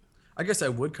 I guess I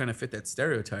would kind of fit that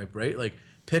stereotype, right? Like,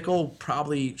 Pickle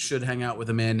probably should hang out with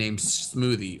a man named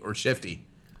Smoothie or Shifty.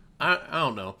 I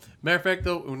don't know. Matter of fact,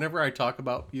 though, whenever I talk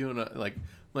about you and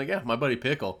yeah, my buddy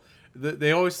Pickle,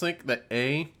 they always think that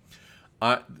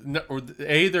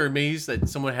they're amazed that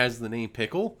someone has the name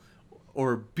Pickle,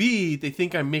 or B, they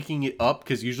think I'm making it up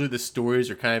because usually the stories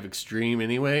are kind of extreme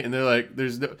anyway, and they're like,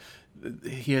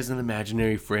 he has an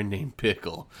imaginary friend named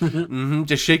Pickle. Mm-hmm.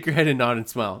 Just shake your head and nod and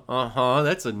smile.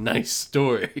 That's a nice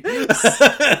story.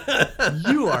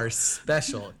 You are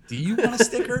special. Do you want a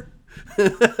sticker?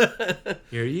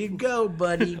 Here you go,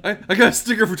 buddy. I got a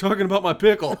sticker for talking about my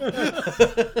pickle.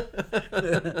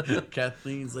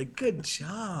 Kathleen's like, good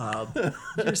job.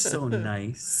 You're so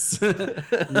nice.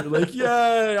 You're like,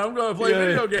 yay, I'm going to play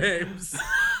video games.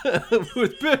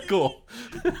 With Pickle.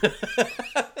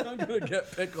 I'm going to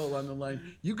get Pickle on the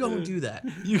line. You go and do that.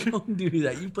 You go and do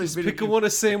that. You play video Pickle games. want a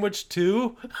sandwich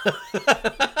too?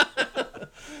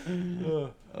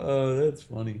 Oh, that's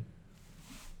funny.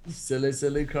 Silly,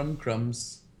 silly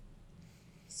crumbs.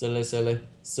 Silly, silly,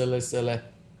 silly, silly.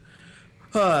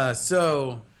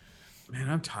 So, man,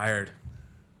 I'm tired.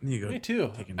 I need to go. Me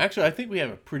too. Actually, I think we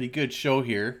have a pretty good show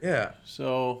here. Yeah.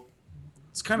 So,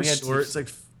 it's kind of short. It's like,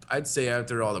 I'd say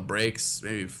after all the breaks,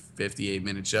 maybe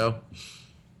 58-minute show.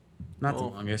 Not the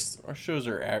longest. Our shows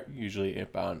are usually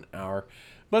about an hour.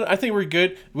 But I think we're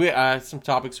good. We some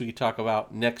topics we could talk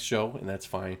about next show, and that's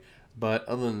fine. But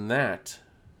other than that,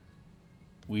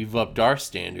 we've upped our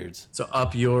standards. So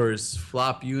up yours,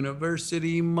 Flop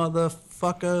University,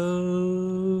 motherfucker.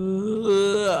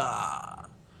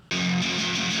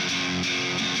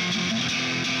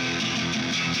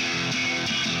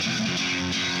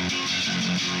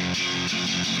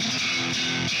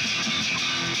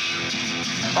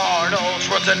 Arnold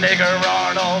Schwarzenegger,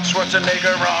 Arnold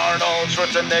Schwarzenegger, Arnold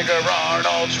Schwarzenegger,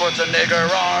 Arnold Schwarzenegger,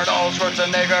 Arnold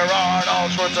Schwarzenegger,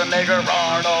 Arnold Schwarzenegger,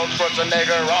 Arnold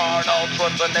Schwarzenegger, Arnold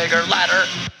Schwarzenegger ladder.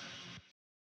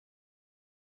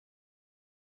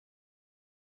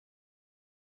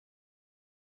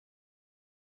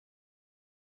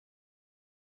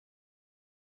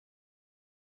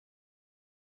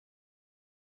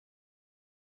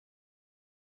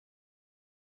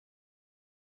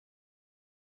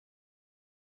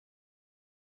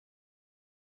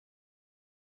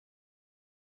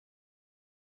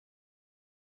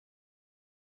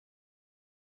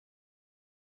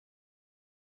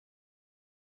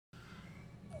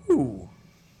 Ooh.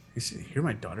 You see, hear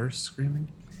my daughter screaming?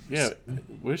 Yeah.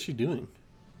 What is she doing?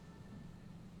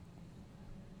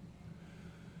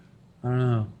 I don't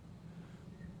know.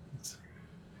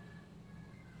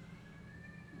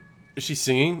 Is she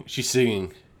singing? She's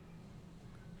singing.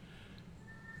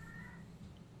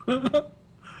 That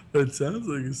sounds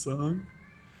like a song.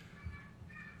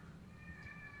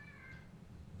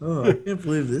 Oh, I can't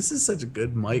believe this is such a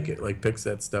good mic. It like picks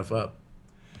that stuff up.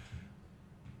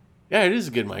 Yeah, it is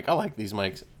a good mic. I like these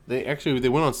mics. They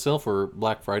went on sale for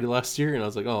Black Friday last year, and I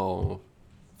was like, oh,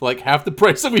 for like half the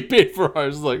price that we paid for. I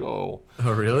was like, oh.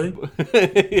 Oh, really?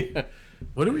 Yeah.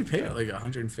 What did we pay? Like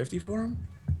 150 for them?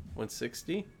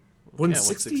 160?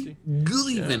 160? Good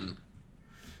even.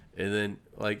 And then,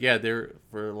 they're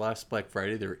for last Black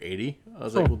Friday, they were 80. I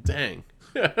was like, well, dang.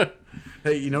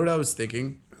 Hey, you know what I was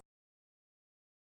thinking?